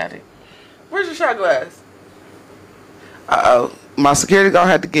 He got it. Where's your shot glass? Uh-oh. My security gonna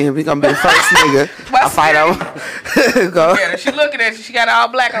have to get him. He gonna be the first nigga I fight him. Go. Yeah, she looking at you. She got all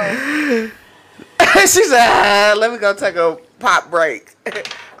black on. She said, let me go take a pop break.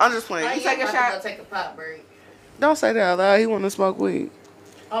 I'm just playing. You take a shot? Take a pop break. Don't say that out loud. He want to smoke weed.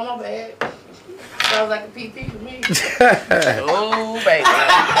 Oh, my bad. Sounds like a PT to me. Oh, baby.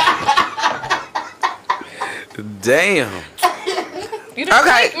 Damn. You done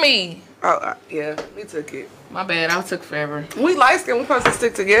Okay. take me. Oh, yeah, we took it. My bad. I took forever. We light skin, we supposed to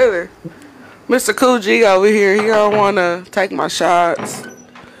stick together. Mr. Cool G over here, he don't want to take my shots.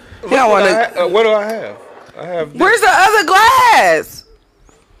 He don't want to. What do I have? I have. Where's the other glass?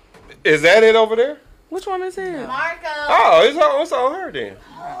 Is that it over there? Which one is it? Marco. Oh, it's on her then.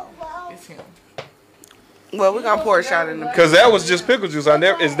 It's him. Well, we're gonna pour a shot in the. Cause that was just pickle juice. I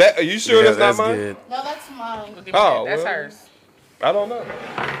never. Is that? Are you sure Yeah, that's not mine? good. No, that's mine. Oh, That's well. hers. I don't know.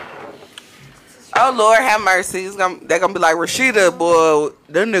 Oh Lord, have mercy. They're gonna be like Rashida, boy.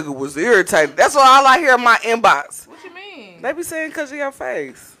 That nigga was irritated. That's all I hear in my inbox. What you mean? They be saying because of your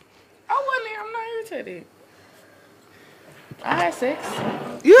face. I wasn't here. I'm not irritated. I had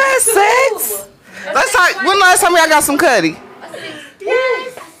sex. You had sex? Let's talk. When last time y'all got some cutty?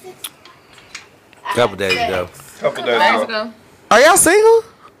 Yes. Couple days ago. Couple days Days ago. ago. Are y'all single?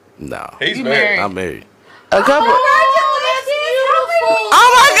 No. He's You married. I'm married. A couple. That's beautiful. Oh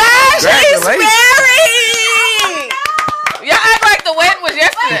my gosh, he's Congratulations. married. Y'all act like the wedding was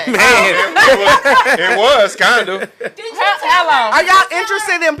yesterday. Man. It was kind of. How long? Are y'all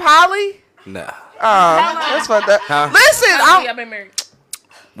interested in poly? Nah. That's fucked up. Huh? Listen, Y'all been married.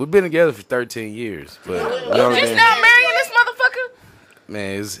 We've been together for 13 years, but we only Just been, now marrying this motherfucker?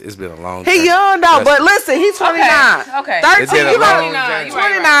 man, it's been a long he time. young though, but listen, he's 29. Okay. 13, It's been a you long know, time.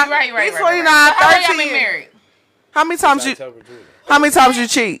 29. He's 29, How long y'all 13. been married? How many times you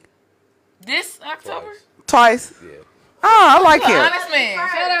cheat? This October? Twice. Yeah. Oh, I like him. Honest man.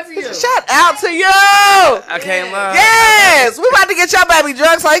 Shout out to you. Shout out to you. I can't lie. Yes, we about to get your baby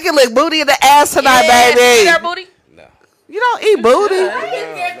drunk so he can lick booty in the ass tonight, Yeah, baby. eat our booty? No. You don't eat booty. He's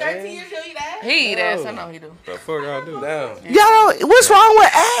there 13 years, he'll eat ass. He eat ass. I know he do. The fuck I do? No. Y'all don't. What's wrong with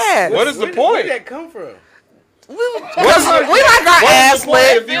ass? What is the Where point? did that come from? We like our ass What's the point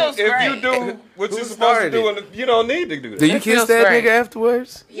lick. if you Feels do what you're Who supposed to do started and you don't need to do Do that? you It kiss feels that great. nigga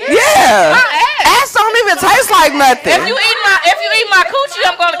afterwards? Yeah. ass. Ass don't even taste like nothing. If you eat my coochie,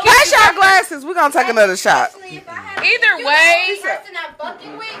 I'm gonna kiss Pass you. your glasses. We're gonna take another shot. Especially if I have Either you way. the person I'm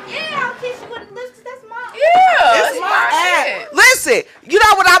fucking with, yeah, I'll kiss you with the lips 'cause that's mine. Yeah, It's it's my my shit. ass. Listen, you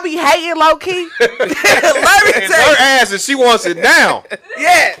know what I be hating low key? Let me It's tell her you. ass and she wants it down.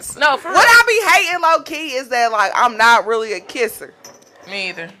 Yes. No, for What real. I be hating low key is that like I'm not really a kisser. Me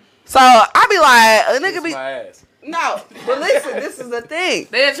either. So I be like a nigga be My ass. no. But listen, this is the thing.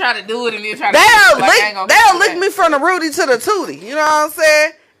 They'll try to do it and they'll try to They'll like, I ain't gonna they'll kiss lick you me from the Rudy to the Tootie. You know what I'm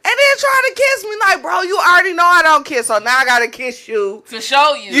saying? And then try to kiss me like, bro, you already know I don't kiss, so now I gotta kiss you. back. To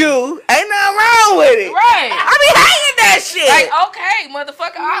show you. You ain't nothing wrong with it. Right. I be hating that shit. Like, okay,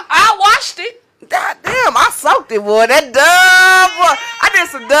 motherfucker, I washed it. God damn, I soaked it, boy. That dove, boy. I did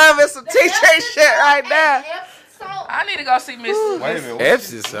some dove and some TJ shit right now. I need to go see Miss. Wait a minute.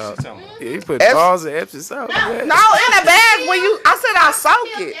 Epsom salt. Yeah, you put Epsom- balls of Epsom salt. No, in the bag when you, I said I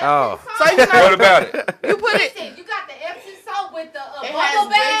soak it. Oh. So you know, What about it? you put it. Listen, you got the Epsom salt with the It bubble has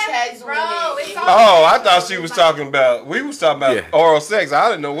bath, Britax bro. with it. It's Oh, I thought she was talking about. We was talking about Yeah. oral sex. I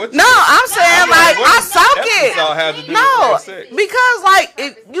didn't know what. No, I'm saying like I soak That's all it. had to do with No, oral sex. because like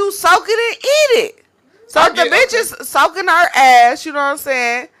if you soak it and eat it. So I if the get- bitch is soaking her ass, you know what I'm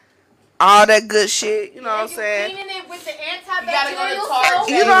saying? All that good shit, you know what I'm saying? Cleaning it with the gotta go to antibacterial Target. soap.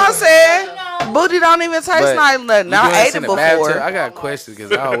 You know what I'm saying? You know. Booty don't even taste But like nothing. You I doing ate this it in the bathtub? before. I got a question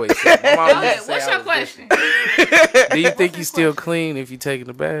because I always say, my mom Okay, used to say what's I your was question? different. Do you think you still clean if you taking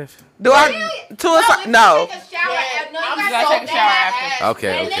a bath? Do I? To a if you no. take a shower, Yeah, no, I'm you You gotta gotta take a soak shower that after. ass.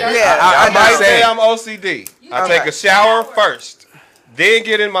 Okay, And okay. then- Yeah. I might Okay. say I'm OCD. I Okay. take a shower first, then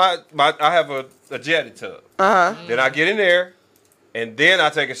get in my I have a jetty tub. Uh huh. Then I get in there, and then I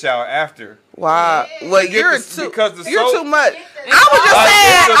take a shower after. Wow. Well, get you're the- too. because the You're soap- too much. I was just I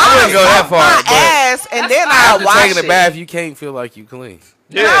saying. wouldn't I go that soak far, my but ass and then I After wash taking it. a bath, you can't feel like you clean.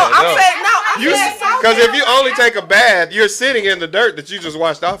 Yeah, No, I'm saying no. I'm You saying soak because it. if you only take a bath, you're sitting in the dirt that you just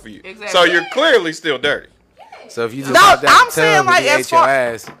washed off of you. Exactly. So you're clearly still dirty. So if you just No, hopped out I'm the saying, tub like, and you as ate your far-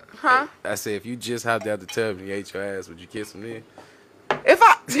 ass, Huh? I said if you just hopped out the tub and you ate your ass, would you kiss him then? If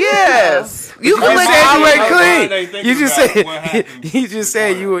I yes, you can You lick said all you of ain't it. clean. You just said you just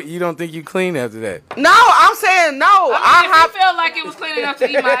said you don't think you clean after that. No, I'm saying no. I mean, I if hop. you felt like it was clean enough to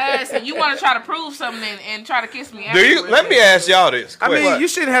eat my ass and you want to try to prove something and try to kiss me Do you? afterwards, Let me ask y'all this. I mean, question. you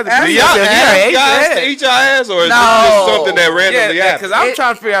shouldn't have to Do clean Do y'all yourself. You ask ate your guys ass. to eat your ass, or is No. this just something that randomly Yeah, happens? because I'm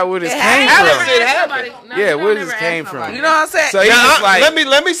trying to figure out where this came I How never does from. it asked happen? nobody. No, Yeah, I where never this asked came nobody. from? You know what I'm saying? So he Now, was like,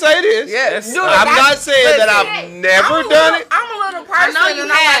 let me say this. Yes. That's- Dude, I'm not saying that I've never done it. I'm a little I person. know you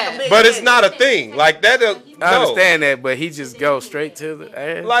and have like a big But it's nigga. not a thing. Like that. I understand that, but he just goes straight to the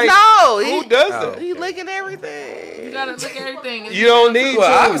ass. Like No, who does that? He licking everything. You gotta look at everything. You don't need Well,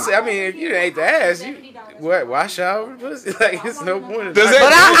 to. obviously, I mean, if you ate the ass, you wash out. Like, it's no point. Does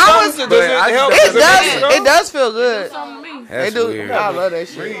But I was- does it help? It make does. It does feel good. That's They do. weird. I love that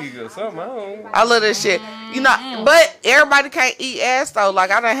shit. breathe or something? I don't. I love that shit. You know, but everybody can't eat ass though. Like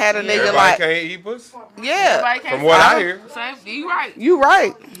I done had a nigga Everybody like, can't eat pussy. yeah, From what I hear. You right. you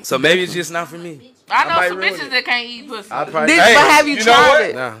right. So maybe it's just not for me. I know might some ruin bitches it. that can't eat pussy. I probably But Hey, have you you know tried what?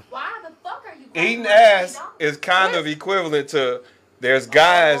 it? nah. Why the fuck are you Eating ass is kind of equivalent to. There's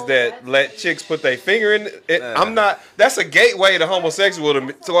guys that let chicks put their finger in it. I'm not. That's a gateway to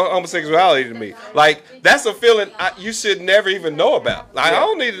homosexuality to me. Like that's a feeling you should never even know about. Like I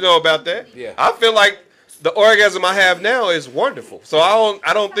don't need to know about that. Yeah. I feel like the orgasm I have now is wonderful. So I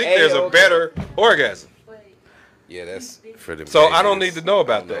don't think there's a better orgasm. Yeah, that's for them. So I don't need to know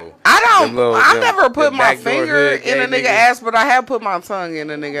about that. I never put the my backdoor finger hood in a gay nigga niggas. ass, but I have put my tongue in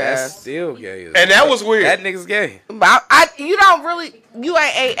a nigga That's ass. still gay. And that was weird. That nigga's gay. But you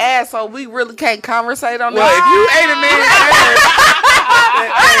ain't ate ass, so we really can't conversate on Well, that. if you ate a man's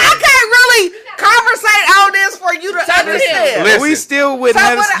I can't really conversate on this for you to understand. Listen. we still wouldn't So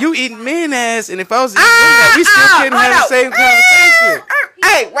have. what You eating men ass, and if I was eating women ass, we still couldn't have the same conversation.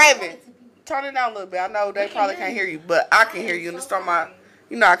 Hey, Raven, turn it down a little bit. I know they probably can't hear you, but I can hear you in the storm. I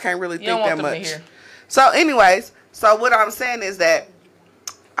can't really You don't think that want them to much. hear. So, anyways, what I'm saying is that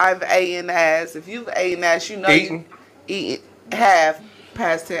I've eaten ass. If you've eaten ass, you know Eaten? you eat half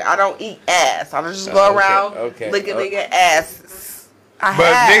past 10. I don't eat ass. I don't just go around licking nigga asses. But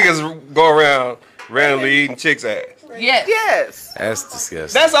niggas go around randomly eating chicks' ass. Yes. Yes. That's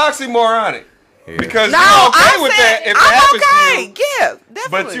disgusting. That's oxymoronic. Yeah. Because No, you're okay I'm with saying, that if it happens I'm okay. to you, Yeah,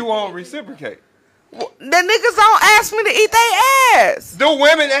 definitely. but you won't reciprocate. The niggas don't ask me to eat their ass. Do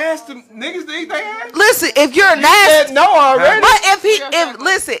women ask the niggas to eat their ass? Listen, if you're You nasty, said no already. but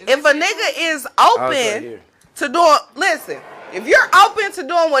if a nigga is open to doing, if you're open to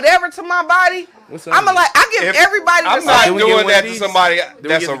doing whatever to my body, I give everybody the I'm same. not Do we get doing one that of to these? somebody we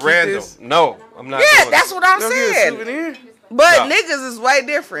that's get a to keep random. this? No, I'm not. Yeah, doing that's that. what I'm Go get a saying. souvenir. But No. niggas is way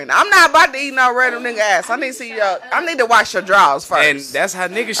different. I'm not about to eat no random nigga ass. I need to see y'all. I need to wash your drawers first. And that's how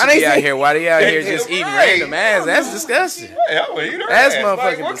niggas I should be need out to- here. Why they out here just eating Right. random ass? That's disgusting. Hey, I'm gonna eat her That's ass. motherfucking Like,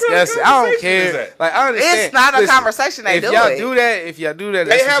 what kind of disgusting. I don't conversation is care. that? Like I understand. It's not a Listen, conversation. They if do y'all it. do that, if y'all do that, They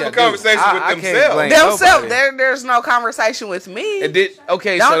that's what have y'all a conversation do. with I can't themselves. blame Themselves. nobody. There's no conversation with me. It did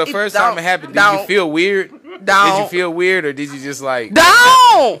okay. Don't So the eat- first time don't- it happened, did you don't- feel weird? Did you Don't. feel weird, or did you just like?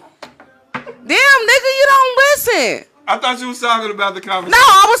 Don't. Damn, nigga, you don't listen. I thought you was talking about the No, conversation.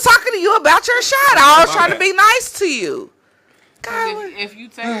 I was talking to you about your shot. I was trying to be nice to you. God, If you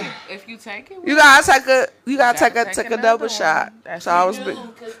take it, you gotta take a take double another shot. one. That's So I was. do?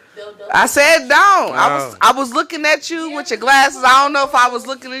 'Cause they'll I said don't. Wow. I was looking at you with your glasses. I don't know if I was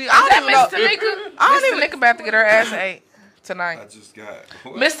looking at you. I don't even know. Miss Tanika? I don't Miss even- Tanika about to get her ass ate tonight. I just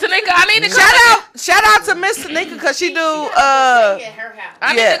got. Miss Tanika, I need to Shout out to Miss Tanika because she do at her house.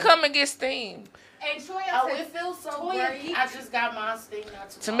 I yeah. need to come and get steamed. And Toya Oh, said, it feels so Toya, great. I just got my sting not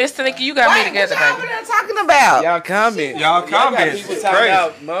too To long Miss ago. Tanika, you got me What together, y'all baby. been there talking about? Y'all comment. Y'all comment. People It's talking crazy.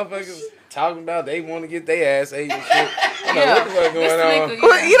 about motherfuckers talking about they want to get their ass ate and shit. I'm like, Yeah. what the fuck Miss going on? Tanika,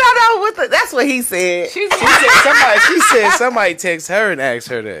 Well, you don't know what that's what he said. She's She said somebody text her and asked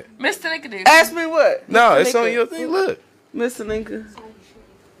her that. Miss Tanika did. Ask me what? No, Miss it's on Tanika. your thing. Look, Miss Tanika.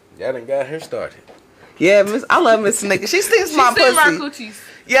 y'all done got her started. Yeah, I love Miss Tanika. She stings my She seen my pussy. coochies.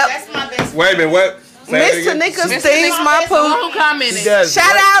 Yep. That's my best Wait a minute. What? Say it Miss again. Tanika Miss stings Tanika, my the one pussy. who commented. She does.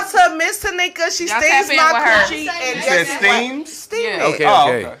 Shout out to Miss Tanika. She Y'all stings tap in my with her. coochie and You said Jesse steams? Steam Yeah. it. Okay, Oh,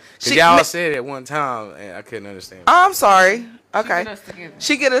 okay. okay. Cause y'all said it at one time and I couldn't understand. Oh, I'm sorry. Okay. Get us together.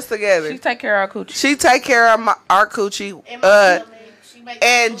 She get us together. She take care of our coochie. She take care of our coochie. And my stomach, she makes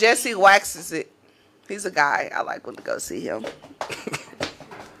And me Jesse waxes it. He's a guy. I like when to go see him.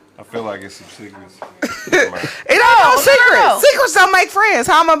 I feel like it's some secrets. It ain't no secrets. Secrets don't make friends.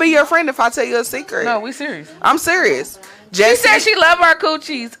 How am I gonna be your friend if I tell you a secret? No, we serious. I'm serious. She Jesse, said she love our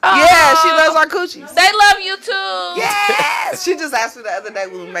coochies. Oh, yeah, she loves our coochies. They love you too. Yes. She just asked me the other day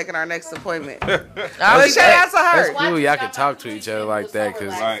when we were making our next appointment. I'll But be shout out to That's her. cool. Y'all can talk to each other like that.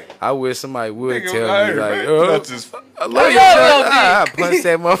 Cause Right. I wish somebody would Nigga, tell me like, that's just I love you. I punch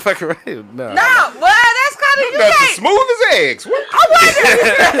that motherfucker right. No. No, well, that's kind of you that's as can't. smooth as eggs. What?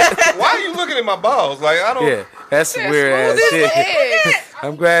 Why are you looking at my balls? Like I don't. Yeah, that's some weird ass shit.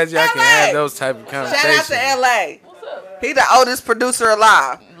 I'm glad y'all can have those type of Shout out conversations. to LA. He the oldest producer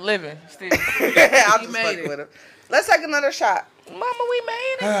alive. living still. I'm just made fucking it. with him. Let's take another shot. Mama, we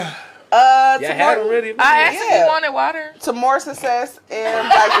made it. Yeah, I had already. I asked if Yeah. you wanted water. To more success and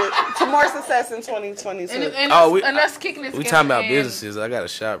like to more success in 2022. And us kicking this. We talking about businesses. I got a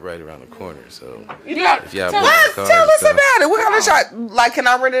shop right around the corner, so You got if y'all tell book us. cars Tell and us stuff. about it. What kind of shot? Like, can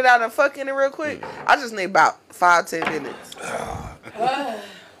I rent it out and fuck in it real quick? I just need about 5-10 minutes.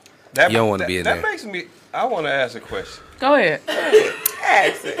 That, You don't wanna be in that there. makes me. I want to ask a question. Go ahead.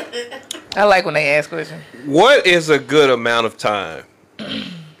 Ask it. I like when they ask questions. What is a good amount of time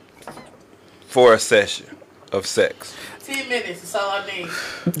for a session of sex? 10 minutes is all I need.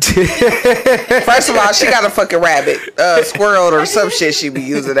 First of all, she got a fucking rabbit, squirrel, or some shit she be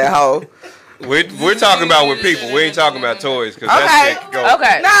using that hoe. We're talking about with people. We ain't talking about toys because Okay. that shit go.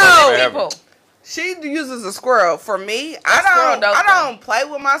 Okay. No. forever. People. She uses a squirrel. For me, squirrel dope, I don't play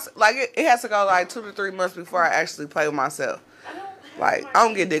with myself. Like it has to go like 2 to 3 months before I actually play with myself. Like I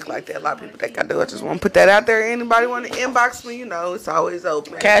don't get dick like that. A lot of people think I do. I just want to put that out there. Anybody want to inbox me? You know, it's always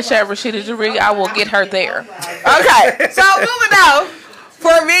open. Cash App Rashida Jaree. I will get her there. Okay, so moving on.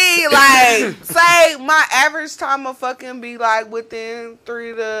 For me, like, say my average time will fucking be like within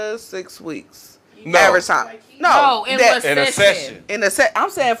 3 to 6 weeks. No. Average time. No, No, in that- what In a session? session. I'm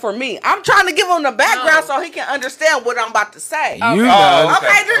saying for me. I'm trying to give him the background so he can understand what I'm about to say. You Oh, know.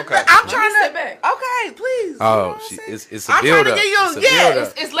 Okay, okay. I'm trying sit to. back. Okay, please. You know Oh, what I'm saying? it's a I'm trying build to up. give you, It's a yeah, build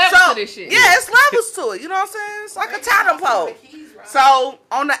up. It's levels so, to this shit. Yeah, it's levels to it. You know what I'm saying? It's like a totem pole. So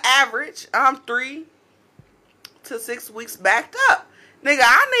on the average, I'm 3 to 6 weeks backed up. Nigga,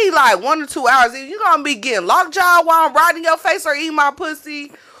 I need like 1 or 2 hours. Either you gonna be getting lockjaw while I'm riding your face or eating my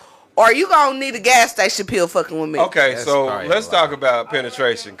pussy, or you gonna need a gas station pill fucking with me. Okay, That's so probably let's a lot. talk about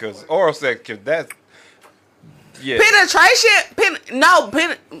penetration because oral sex can yeah. Penetration,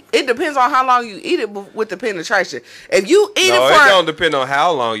 it depends on how long you eat it with the penetration. If you eat No, it it for, don't depend on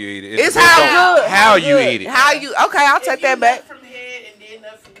how long you eat it. it's depends how on good, how you eat it. How you? Okay, I'll take that back. From head and then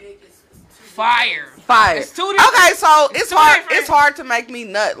up from dick is Fire. Fire. It's two different- Okay, so it's two hard. different- It's hard to make me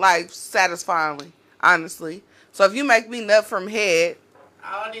nut like satisfyingly, honestly. So if you make me nut from head,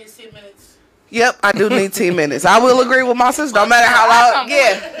 all I need is 10 minutes. yep, I do need 10 minutes. I will agree with my sister. No matter how I long, come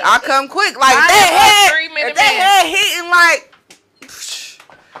yeah, I come quick. Like I that am a head, 3-minute if that man. head hitting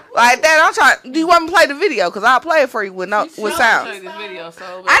like that. I'm trying. Do you want me to play the video? Cause I'll play it for you with I'll show sound. you this video,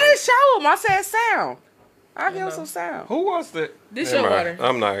 so I didn't show him. I said sound. I'll give him some sound. Who wants to? This Never your mind. water.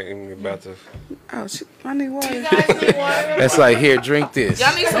 I'm not even about to. Oh shit! I need water. You guys need water? That's like, here, drink this.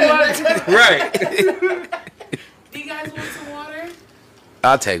 Y'all need some water. Right. Do you guys want some water?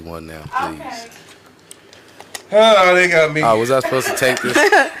 I'll take one now, please. Okay. Oh, they got me. Oh, was I supposed to take this?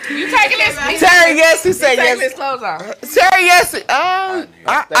 You taking this? Terry, yes, he said Taking his yes. clothes off. Terry, yes.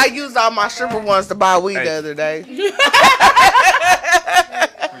 I used all my stripper ones to buy weed the other day.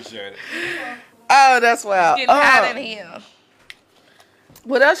 Appreciate it. Oh, that's wild. Getting hot in here.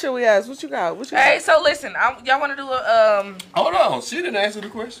 What else should we ask? What you got? What you Hey, got? so listen, y'all want to do a Hold on. She didn't answer the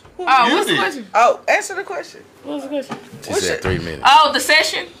question. Oh, You what's the did. question? Oh, answer the question. What's the question? She said 3 minutes. Oh, the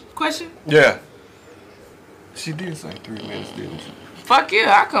session question. Yeah. She did say 3 minutes, didn't she? Fuck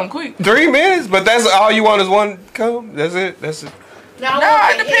yeah, I come quick. 3 minutes, but that's all you want is one come. That's it. That's it. No,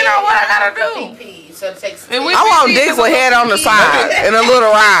 it depends on what I gotta do. So it takes And we- I want dick with head on the side and a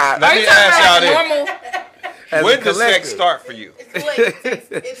little ride. Let me ask y'all this. normal? When does sex start for you?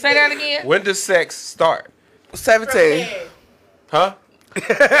 Say that again. When does sex start? 17. Huh?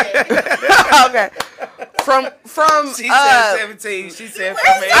 Okay. From 17. She said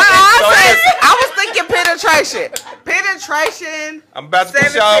for me. I was thinking penetration. Penetration. I'm about to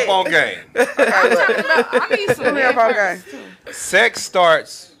put y'all up on game. I need some. Okay. Sex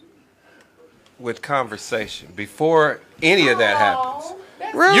starts with conversation before any of that happens.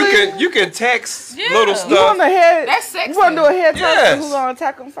 Really? You can text Yeah. little You want stuff, the head? That's sexy. You want to do a head touch? Yes. Who's gonna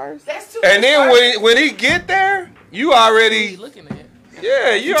attack him first? That's too and then much. when he get there, you already Looking at.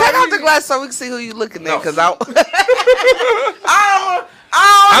 you Take out already, the glass so we can see who you looking at. No. Cause I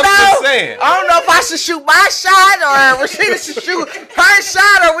I'm don't know. just saying. I don't know if I should shoot my shot or Rashida should shoot her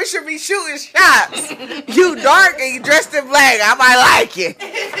shot or we should be shooting shots. You dark and you dressed in black. I might like it.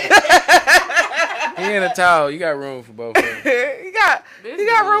 He in a towel. You got room for both of them. you got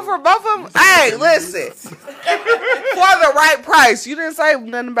room for both of them? Hey, listen. For the right price. You didn't say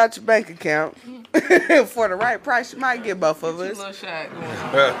nothing about your bank account. For the right price, you might get both of us. Little shot going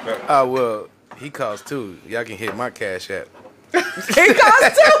on. Oh, well, he costs too. Y'all can hit my Cash App. He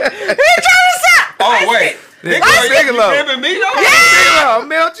costs two. He trying to sell. Oh wait, Nigga, Nigga, you Gigolo. giving me though? Gigolo,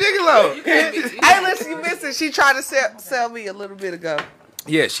 Mel Gigolo. Hey, listen, you missed it. She tried to sell me a little bit ago.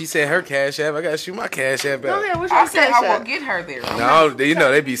 Yeah, she said her Cash App. I gotta shoot my Cash App Go out. ahead, what's I your said cash I will app? get her there. No, you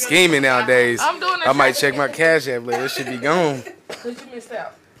know they be scheming nowadays. I'm doing the I might traffic. check my Cash App, but it should be gone. Cause you missed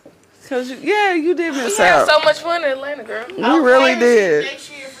out. Cause you did We miss had out. so much fun in Atlanta, girl. We really did. Next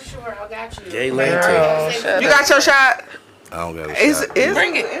year for sure. I got you. Gay Girl, lantern. shut You up. got your shot? I don't got a It's shot.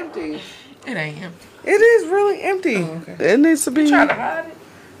 Bring it. empty. It ain't him. It is really empty. It needs to be. Trying to hide it.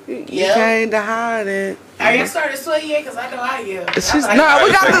 You Yeah. can't hide it. Are you started sweating yet? Because I know I am. It's just, I no,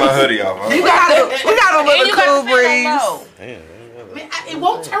 we just take my got hoodie off. we got a And little you got cool the fan on breeze. low. Man, it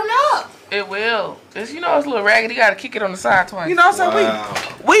won't turn up. It will. It's, it's a little raggedy. You gotta kick it on the side twice. You know, so Wow.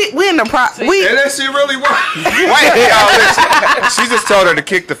 we in the we And that shit really worked. Wait, y'all listen. She just told her to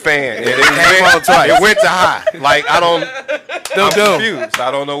kick the fan. And it went to high. Like, I'm confused.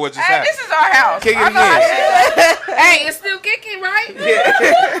 I don't know what just Hey, happened. this is our house. Kick it I know how again. shit- Hey, it's still kicking, right?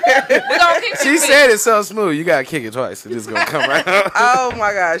 Yeah. We gonna kick She this said it so smooth. You gotta kick it twice. It's gonna come right out. oh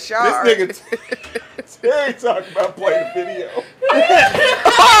my gosh, y'all. This nigga Terry talking about playing the video.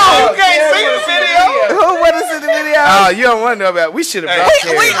 Oh, You can't see the video. Who want to see the video? Oh, you don't want to know about it. We should have brought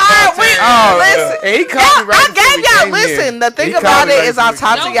Terry. Listen. And he called me right I before gave we y'all. came Listen, here. the thing He called about me it right is I before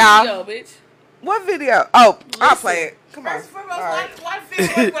talk No to y'all. video, bitch. What video? Oh, I'll play it. Come on. First and foremost, why feel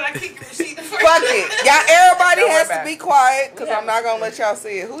like when I kick the receipt the first Fuck it. Y'all, everybody Don't has worry to about be it. quiet because I'm not gonna let y'all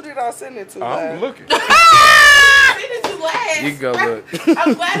see it. Who did I send it to? I'm looking. Send it to last. You can go look.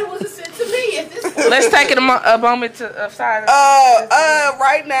 I'm glad it wasn't sent to me at this point. Let's take it a moment to side.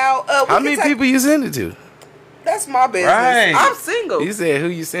 Right now, How many people you send it to? That's my business. Right. I'm single. You said who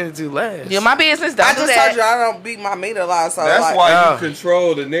you sent it to last. Yeah, my business. Don't I do just that. told you I don't beat my meat a lot, so That's like, why you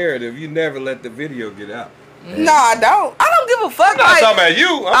control the narrative. You never let the video get out. No, I don't. I don't give a fuck. I'm not talking about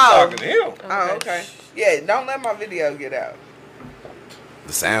you. I'm talking to him. Oh, okay. Yeah, don't let my video get out.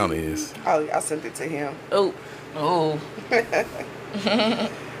 The sound is. Oh, I sent it to him. Oh, oh.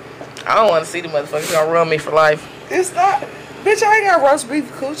 I don't want to see the motherfuckers gonna run me for life. It's not. Bitch, I ain't got roast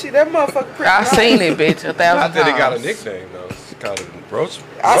beef coochie. That motherfucker pretty I've nice. seen it, bitch, 1,000 I times. think it got a nickname though. It's called a roast.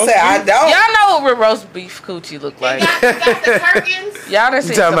 I roast said I beef? don't. Y'all know what roast beef coochie look like. got the curtains. Y'all done You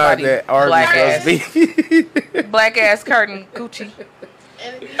seen talking about somebody that black Arby's ass, roast beef? black ass curtain coochie.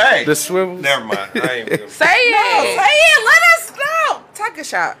 Hey, The swivel. never mind. I ain't gonna. Say No, it. say it. Let us know. Take a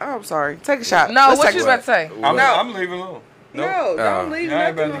shot. Oh, I'm sorry. Take a shot. No, Let's what take you a about to say? I'm leaving alone. No, don't leave Y'all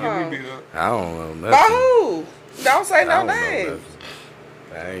ain't nothing about to get me alone. beat up. I don't know nothing. By who? Don't say I no don't know name. nothing.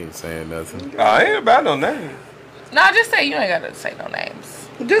 I ain't saying nothing. I ain't about no name. No, just say you ain't gotta say no names.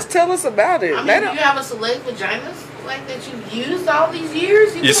 Just tell us about it. I mean, Let do them- you have a select vaginas like that you've used all these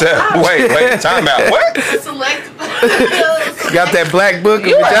years? You said, wait, time out. What? A select. Got that black book of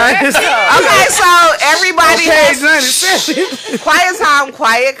You vaginas? Okay, so everybody Page has 97. quiet time.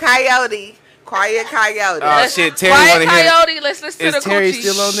 Quiet coyote. Quiet coyote. Oh shit, Terry Quiet wanna hear. Coyote, let's listen to Is the Terry coochie.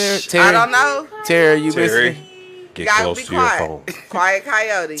 still on there? Terry, I don't know. Terry, you Terry, listening? get Gotta close be to your quiet. phone. Quiet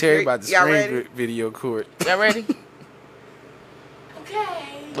coyote. Terry about to Y'all screen ready? video court. Y'all ready? Okay.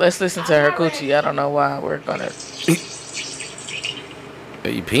 Let's listen to her coochie. I don't know why we're gonna. Are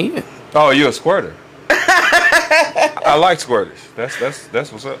you peeing? Oh, you a squirter? I like squirters.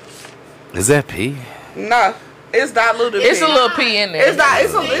 That's what's up. Is that pee? No, it's diluted. It's a pee. little pee in there. It's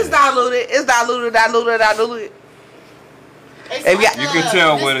diluted. It's diluted. It's If like, you You can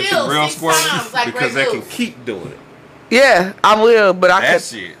tell when it's a distilled real 6 squirter times, like because Grey they can Goose. keep doing it. Yeah, I will, but I That can.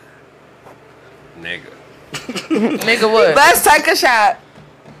 shit, nigga. Nigga, what? Let's take a shot.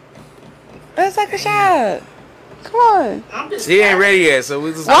 Let's take a shot. Come on. I'm just She ain't ready yet, so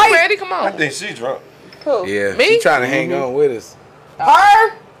we just. I'm ready. Come I on. think she drunk. Who? Yeah, Me? she trying to hang on with us.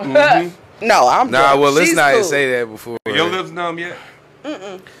 Her? No, I'm. Nah, drunk. well, let's She's not cool. say that before. Your lips numb yet?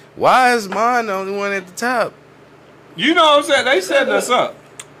 Why is mine the only one at the top? You know what I'm saying? They setting us up.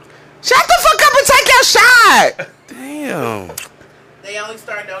 Shut the fuck up and take your shot. Damn. They only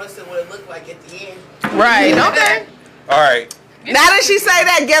start noticing what it looked like at the end. Right? Don't they? All right. Now that she say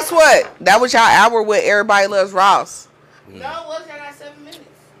that, guess what? That was y'all hour with Everybody Loves Ross. No, it was. I got 7 minutes.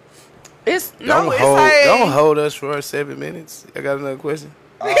 It's Don't no, it's hold. like Don't hold us for our 7 minutes. I got another question.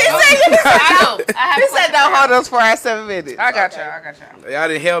 He said, I know. I have he said don't hold us for our 7 minutes. I got y'all. Y'all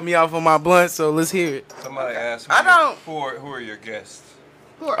didn't help me off on my blunt, so let's hear it. Somebody asked. I don't- Who are your guests?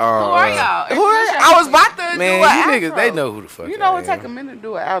 Who are y'all? Who are, I was about to do Man, an you niggas, outro. they know who the fuck. You know I it take am. a minute to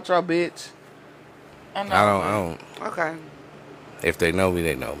do an outro, bitch. I know. I don't. Okay. If they know me,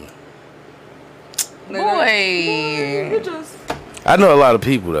 they know me. Boy. I know a lot of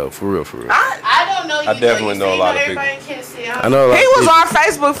people though, for real, for real. I don't know you. I definitely know a lot of everybody can't see. I know a lot. He of was people. our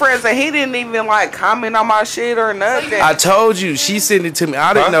Facebook friends and he didn't even like comment on my shit or nothing. I told you, she sent it to me.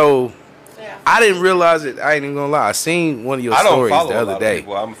 I didn't know. I didn't realize it. I ain't even gonna lie. I seen one of your I don't stories follow the a other lot day, of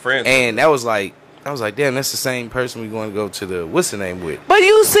people. I'm friends. and that was like I was like, damn, that's the same person we going to go to the what's the name with. But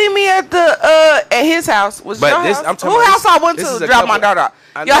you see me at his house. Was But your this- house? I'm talking Who about house I went this to is a drop my couple- daughter off?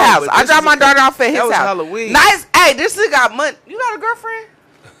 I Your know, house. but I this dropped is my a daughter couple- off at his that was house. Halloween. Nice. Hey, this nigga got money. You got a girlfriend?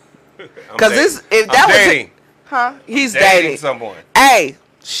 Because this, if that I'm was, dating. huh? He's Dating dating. someone. Hey,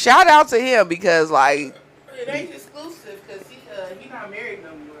 shout out to him because like, It ain't exclusive because he not married no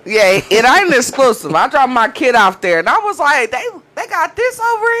more. yeah, it ain't exclusive. I dropped my kid off there, and I was like, they got this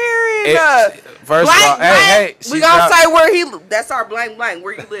over here in First blank, of all, blank. hey, we she gonna dropped- say where he. That's our blank blank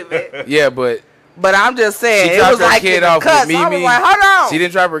where you live at. Yeah, but But I'm just saying, she it dropped was her like kid in the off cuts. with I was Mimi. like, hold on. She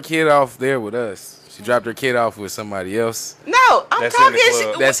didn't drop her kid off there with us. She dropped her kid off with somebody else. No, I'm That's in talking. the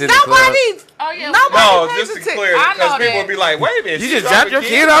club. That's in the club. Nobody. Oh yeah. Nobody No, pays just to attention. clear, I because know people that. would be like, wait a minute. You just dropped your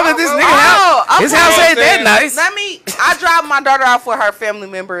kid off at this nigga Oh, house. I'm His sorry. house ain't that saying? nice. I dropped my daughter off with her family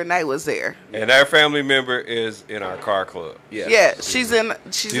member, and they was there. And that family member is in our car club. Yeah, she's in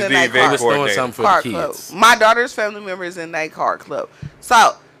She's that the car, event Doing coordinator. something for car the club. kids. My daughter's family member is in that car club.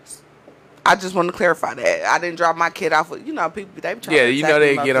 So I just want to clarify that I didn't drop my kid off with people. They be trying Yeah, to you know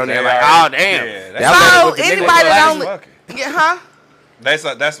they attack me get on up there They like, are- oh damn. yeah, That So was the nigga anybody was that like, don't, fucking. yeah, That's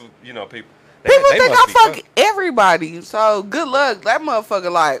people. people they think must I be fuck fucking. everybody. So good luck. That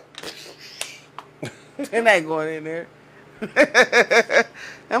motherfucker like, it ain't going in there.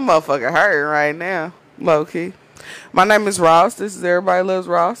 That motherfucker hurting right now, low key. My name is Ross. This is Everybody Loves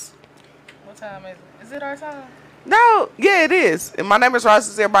Ross. What time is it? Is it our time? No, yeah, it is. And my name is Ross.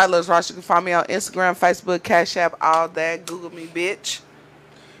 This is Everybody Loves Ross. You can find me on Instagram, Facebook, Cash App, all that. Google me, bitch.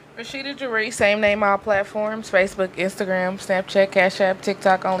 Rashida Jaree, same name, all platforms: Facebook, Instagram, Snapchat, Cash App,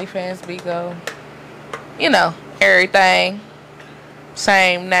 TikTok, OnlyFans, Bigo. You know, everything.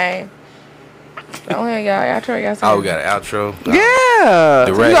 Same name. Go ahead, y'all. Outro, y'all. oh, we got an outro. Yeah.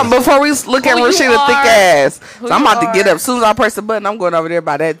 The We rest- gonna- before we look at Who you Rashida thick are. ass. Who So I'm you about to get are. up. As soon as I press the button, I'm going over there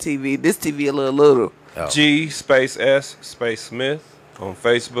by that TV. This TV a little. Oh. G space S space Smith on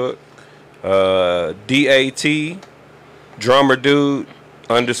Facebook. DAT drummer dude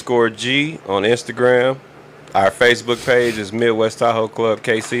 _G on Instagram. Our Facebook page is Midwest Tahoe Club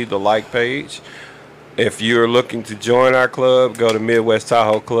KC, the like page. If you're looking to join our club, go to Midwest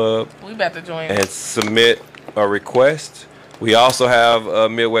Tahoe Club We about to join. and submit a request. We also have a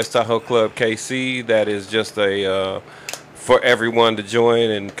Midwest Tahoe Club KC that is just a for everyone to join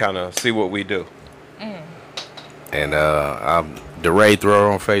and kind of see what we do. And I'm the Ray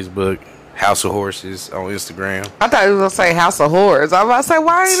Thrower on Facebook, House of Horses on Instagram. I thought you was gonna say House of Horrors. I was about to say,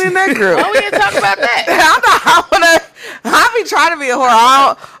 why ain't in that group? Oh, we didn't talk about that. I be trying to be a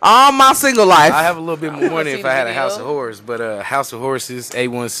whore all my single life. I have a little bit more money seen if I had the a House video. of Horrors, but House of Horses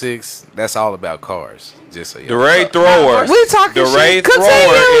 816. That's all about cars. Just so you The know. Ray Thrower. We talking The shit. Ray Continue.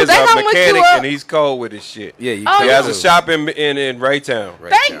 Thrower is They a gonna look you mechanic up. and he's cold with his shit. Yeah, you Oh, He can has do a it. shop in Raytown.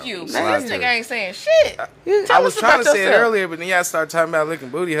 Right Thank now. you. Man, Slide this to nigga it. ain't saying shit. You- Tell I was us trying about to say it yourself. earlier, but then y'all start talking about licking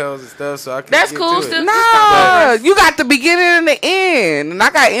booty holes and stuff, so I couldn't That's get cool. to it. Still, No, you got the beginning and the end, and I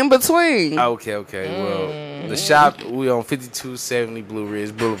got in between. Okay. Well, the shop, we on 5270 Blue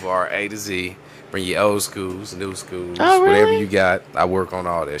Ridge Boulevard, A to Z. Bring your old schools, new schools, Oh, really? whatever you got. I work on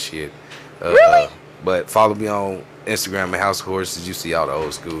all that shit. Really? But follow me on Instagram at House of Horses. You see all the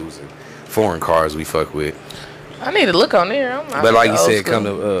old schools and foreign cars we fuck with. I need to look on there. But like you said, come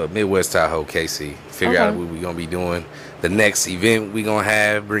to Midwest Tahoe, KC. Figure out Okay. what we gonna be doing. The next event we gonna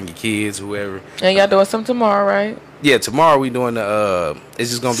have. Bring your kids, whoever. And y'all doing something tomorrow, right? Yeah, tomorrow we doing the. It's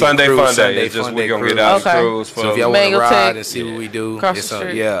just gonna be Sunday a cruise, fun day. Sunday It's just fun we day gonna cruise. get out Okay. and cruise for So if y'all want to Manual ride Tech. and see what we do, Across it's the on,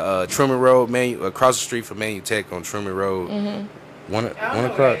 street. Truman Road, across the street from Manu Tech on Truman Road. Mm-hmm. One I don't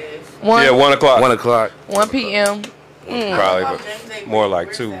know o'clock. where that is. 1 o'clock. 1 o'clock. 1 p.m. Probably, Oh, but James ain't more where- like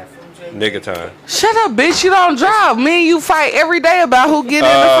where's 2 that from, James? nigga time. Shut up, bitch. You don't drive. Me and you fight every day about who get in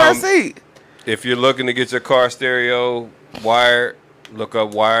the front seat. If you're looking to get your car stereo wired, look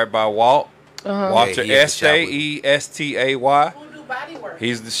up Wired by Walt. Walter Yeah, he at the shop with Stestay. Who do body work?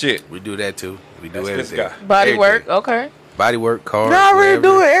 He's the shit. We do that too. We do That's this everything. guy. Body work. Everything. Okay. Body work, cars. Y'all already whatever.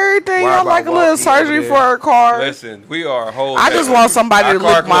 doing everything. Why I'm about like a little walking surgery over for there? a car. Listen, we are a whole. I just network. want somebody Our to car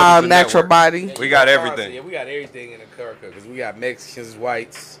look club my is a natural network. body. We got Yeah, everything. we got everything in the car because we got Mexicans,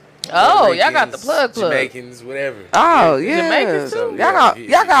 whites. Oh, Puerto y'all got the Ricans, plug. Jamaicans, whatever. Oh Everything. yeah, Jamaicans too?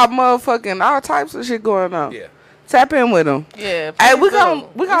 y'all got motherfucking all types of shit going on. Yeah. Tap in with them. Yeah. Hey, please we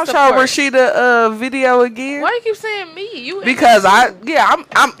do. gonna show support. Rashida video again Why you keep saying me? You because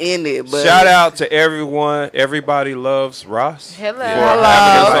I'm in it. But Shout out to everyone. Everybody loves Ross. Hello. For Hello.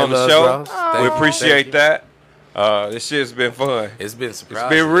 having us on Everybody the loves show. Ross. We Thank you. appreciate that. This shit's been fun. It's been surprising.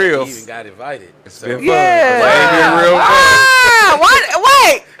 been real. We even got invited. It's been fun. Yeah. It's been real fun. Ah, why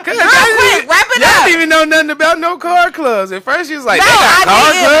quick. Wrap it Y'all up. didn't even know nothing about no card clubs. At first, she was like, No, they got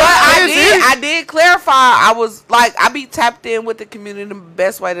card clubs. I did clarify. I was like, I be tapped in with the community the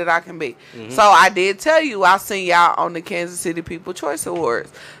best way that I can be. Mm-hmm. So I did tell you I seen y'all on the Kansas City People Choice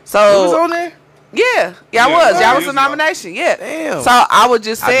Awards. So Who was on there? yeah, y'all was a nomination. Yeah. Damn. So I was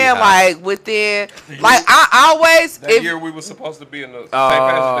just saying, like, within, like, I always That year we were supposed to be in the St.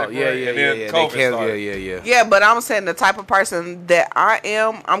 Patrick's Day parade, and then COVID started. Yeah, but I'm saying the type of person that I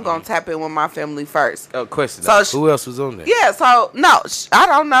am, I'm gonna tap in with my family first. Oh, question. So Who else was on there? Yeah, so no, I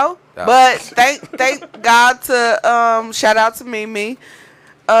don't know, but thank God to shout out to Mimi.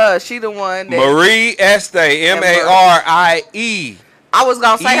 She the one that Marie Estee, Marie. I was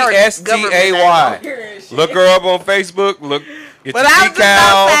gonna say her Estay. Look her up on Facebook. Look, get but your I was just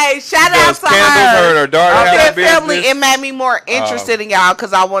gonna say, shout out to her and her daughter have a family. business. It made me more interested in y'all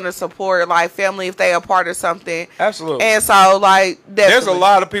because I want to support like family if they a part of something. Absolutely. And so like, definitely. There's a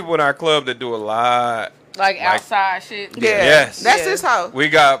lot of people in our club that do a lot. Like outside shit. Yeah. Yes. That's just how. We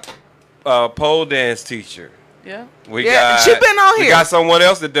got pole dance teacher. Yeah. We got. She been on here. We got someone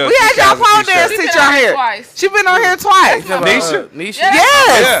else that does. We had y'all pole dance She been teacher on on here here. twice. She been on here twice. Nisha.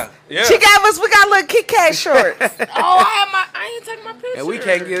 Yes. Yeah. She gave us. We got little Kit Kat shorts. I ain't taking my picture. And we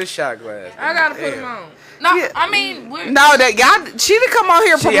can't get a shot glass. I gotta put them on. No, Yeah. I mean, No, that y'all. She didn't come on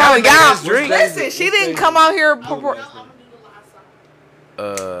here promoting had y'all. a drink. Listen, she didn't come on here.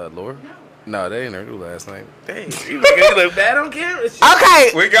 Laura? No, they didn't do last night. Dang, you look bad on camera.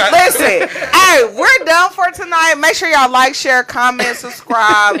 Okay, We got- listen. Hey, we're done for tonight. Make sure y'all like, share, comment,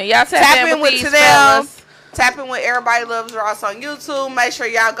 subscribe. And y'all tap in with these fellas. Tap in with Everybody Loves Ross on YouTube. Make sure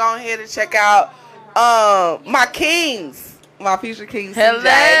y'all go ahead and check out my Kings, my future Kings. Hello.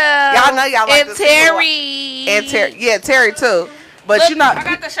 CJ. Y'all know y'all like and this Terry. and Terry. Yeah, Terry too. But Look, you know, I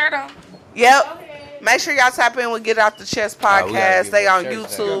got the shirt on. yep. Make sure y'all tap in with Get Off the Chest podcast. They on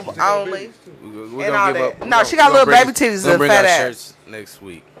YouTube only. We And all that. No, she got little baby titties and bring fat our ass. shirts next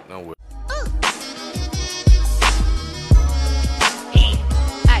week. Don't worry.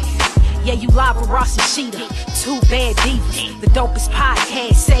 Yeah, you live with Ross and Sheeta, two bad divas. The dopest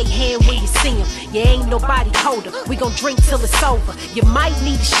podcast, say hand when you see them. You ain't nobody colder, we gon' drink till it's over. You might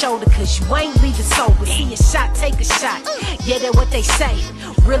need a shoulder, cause you ain't leaving sober. See a shot, take a shot, yeah, that's what they say.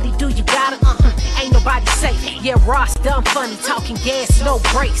 Really, do you got it? Ain't nobody safe. Yeah, Ross done funny, talking gas, no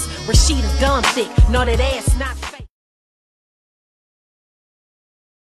brakes. Rashida done thick, know that ass not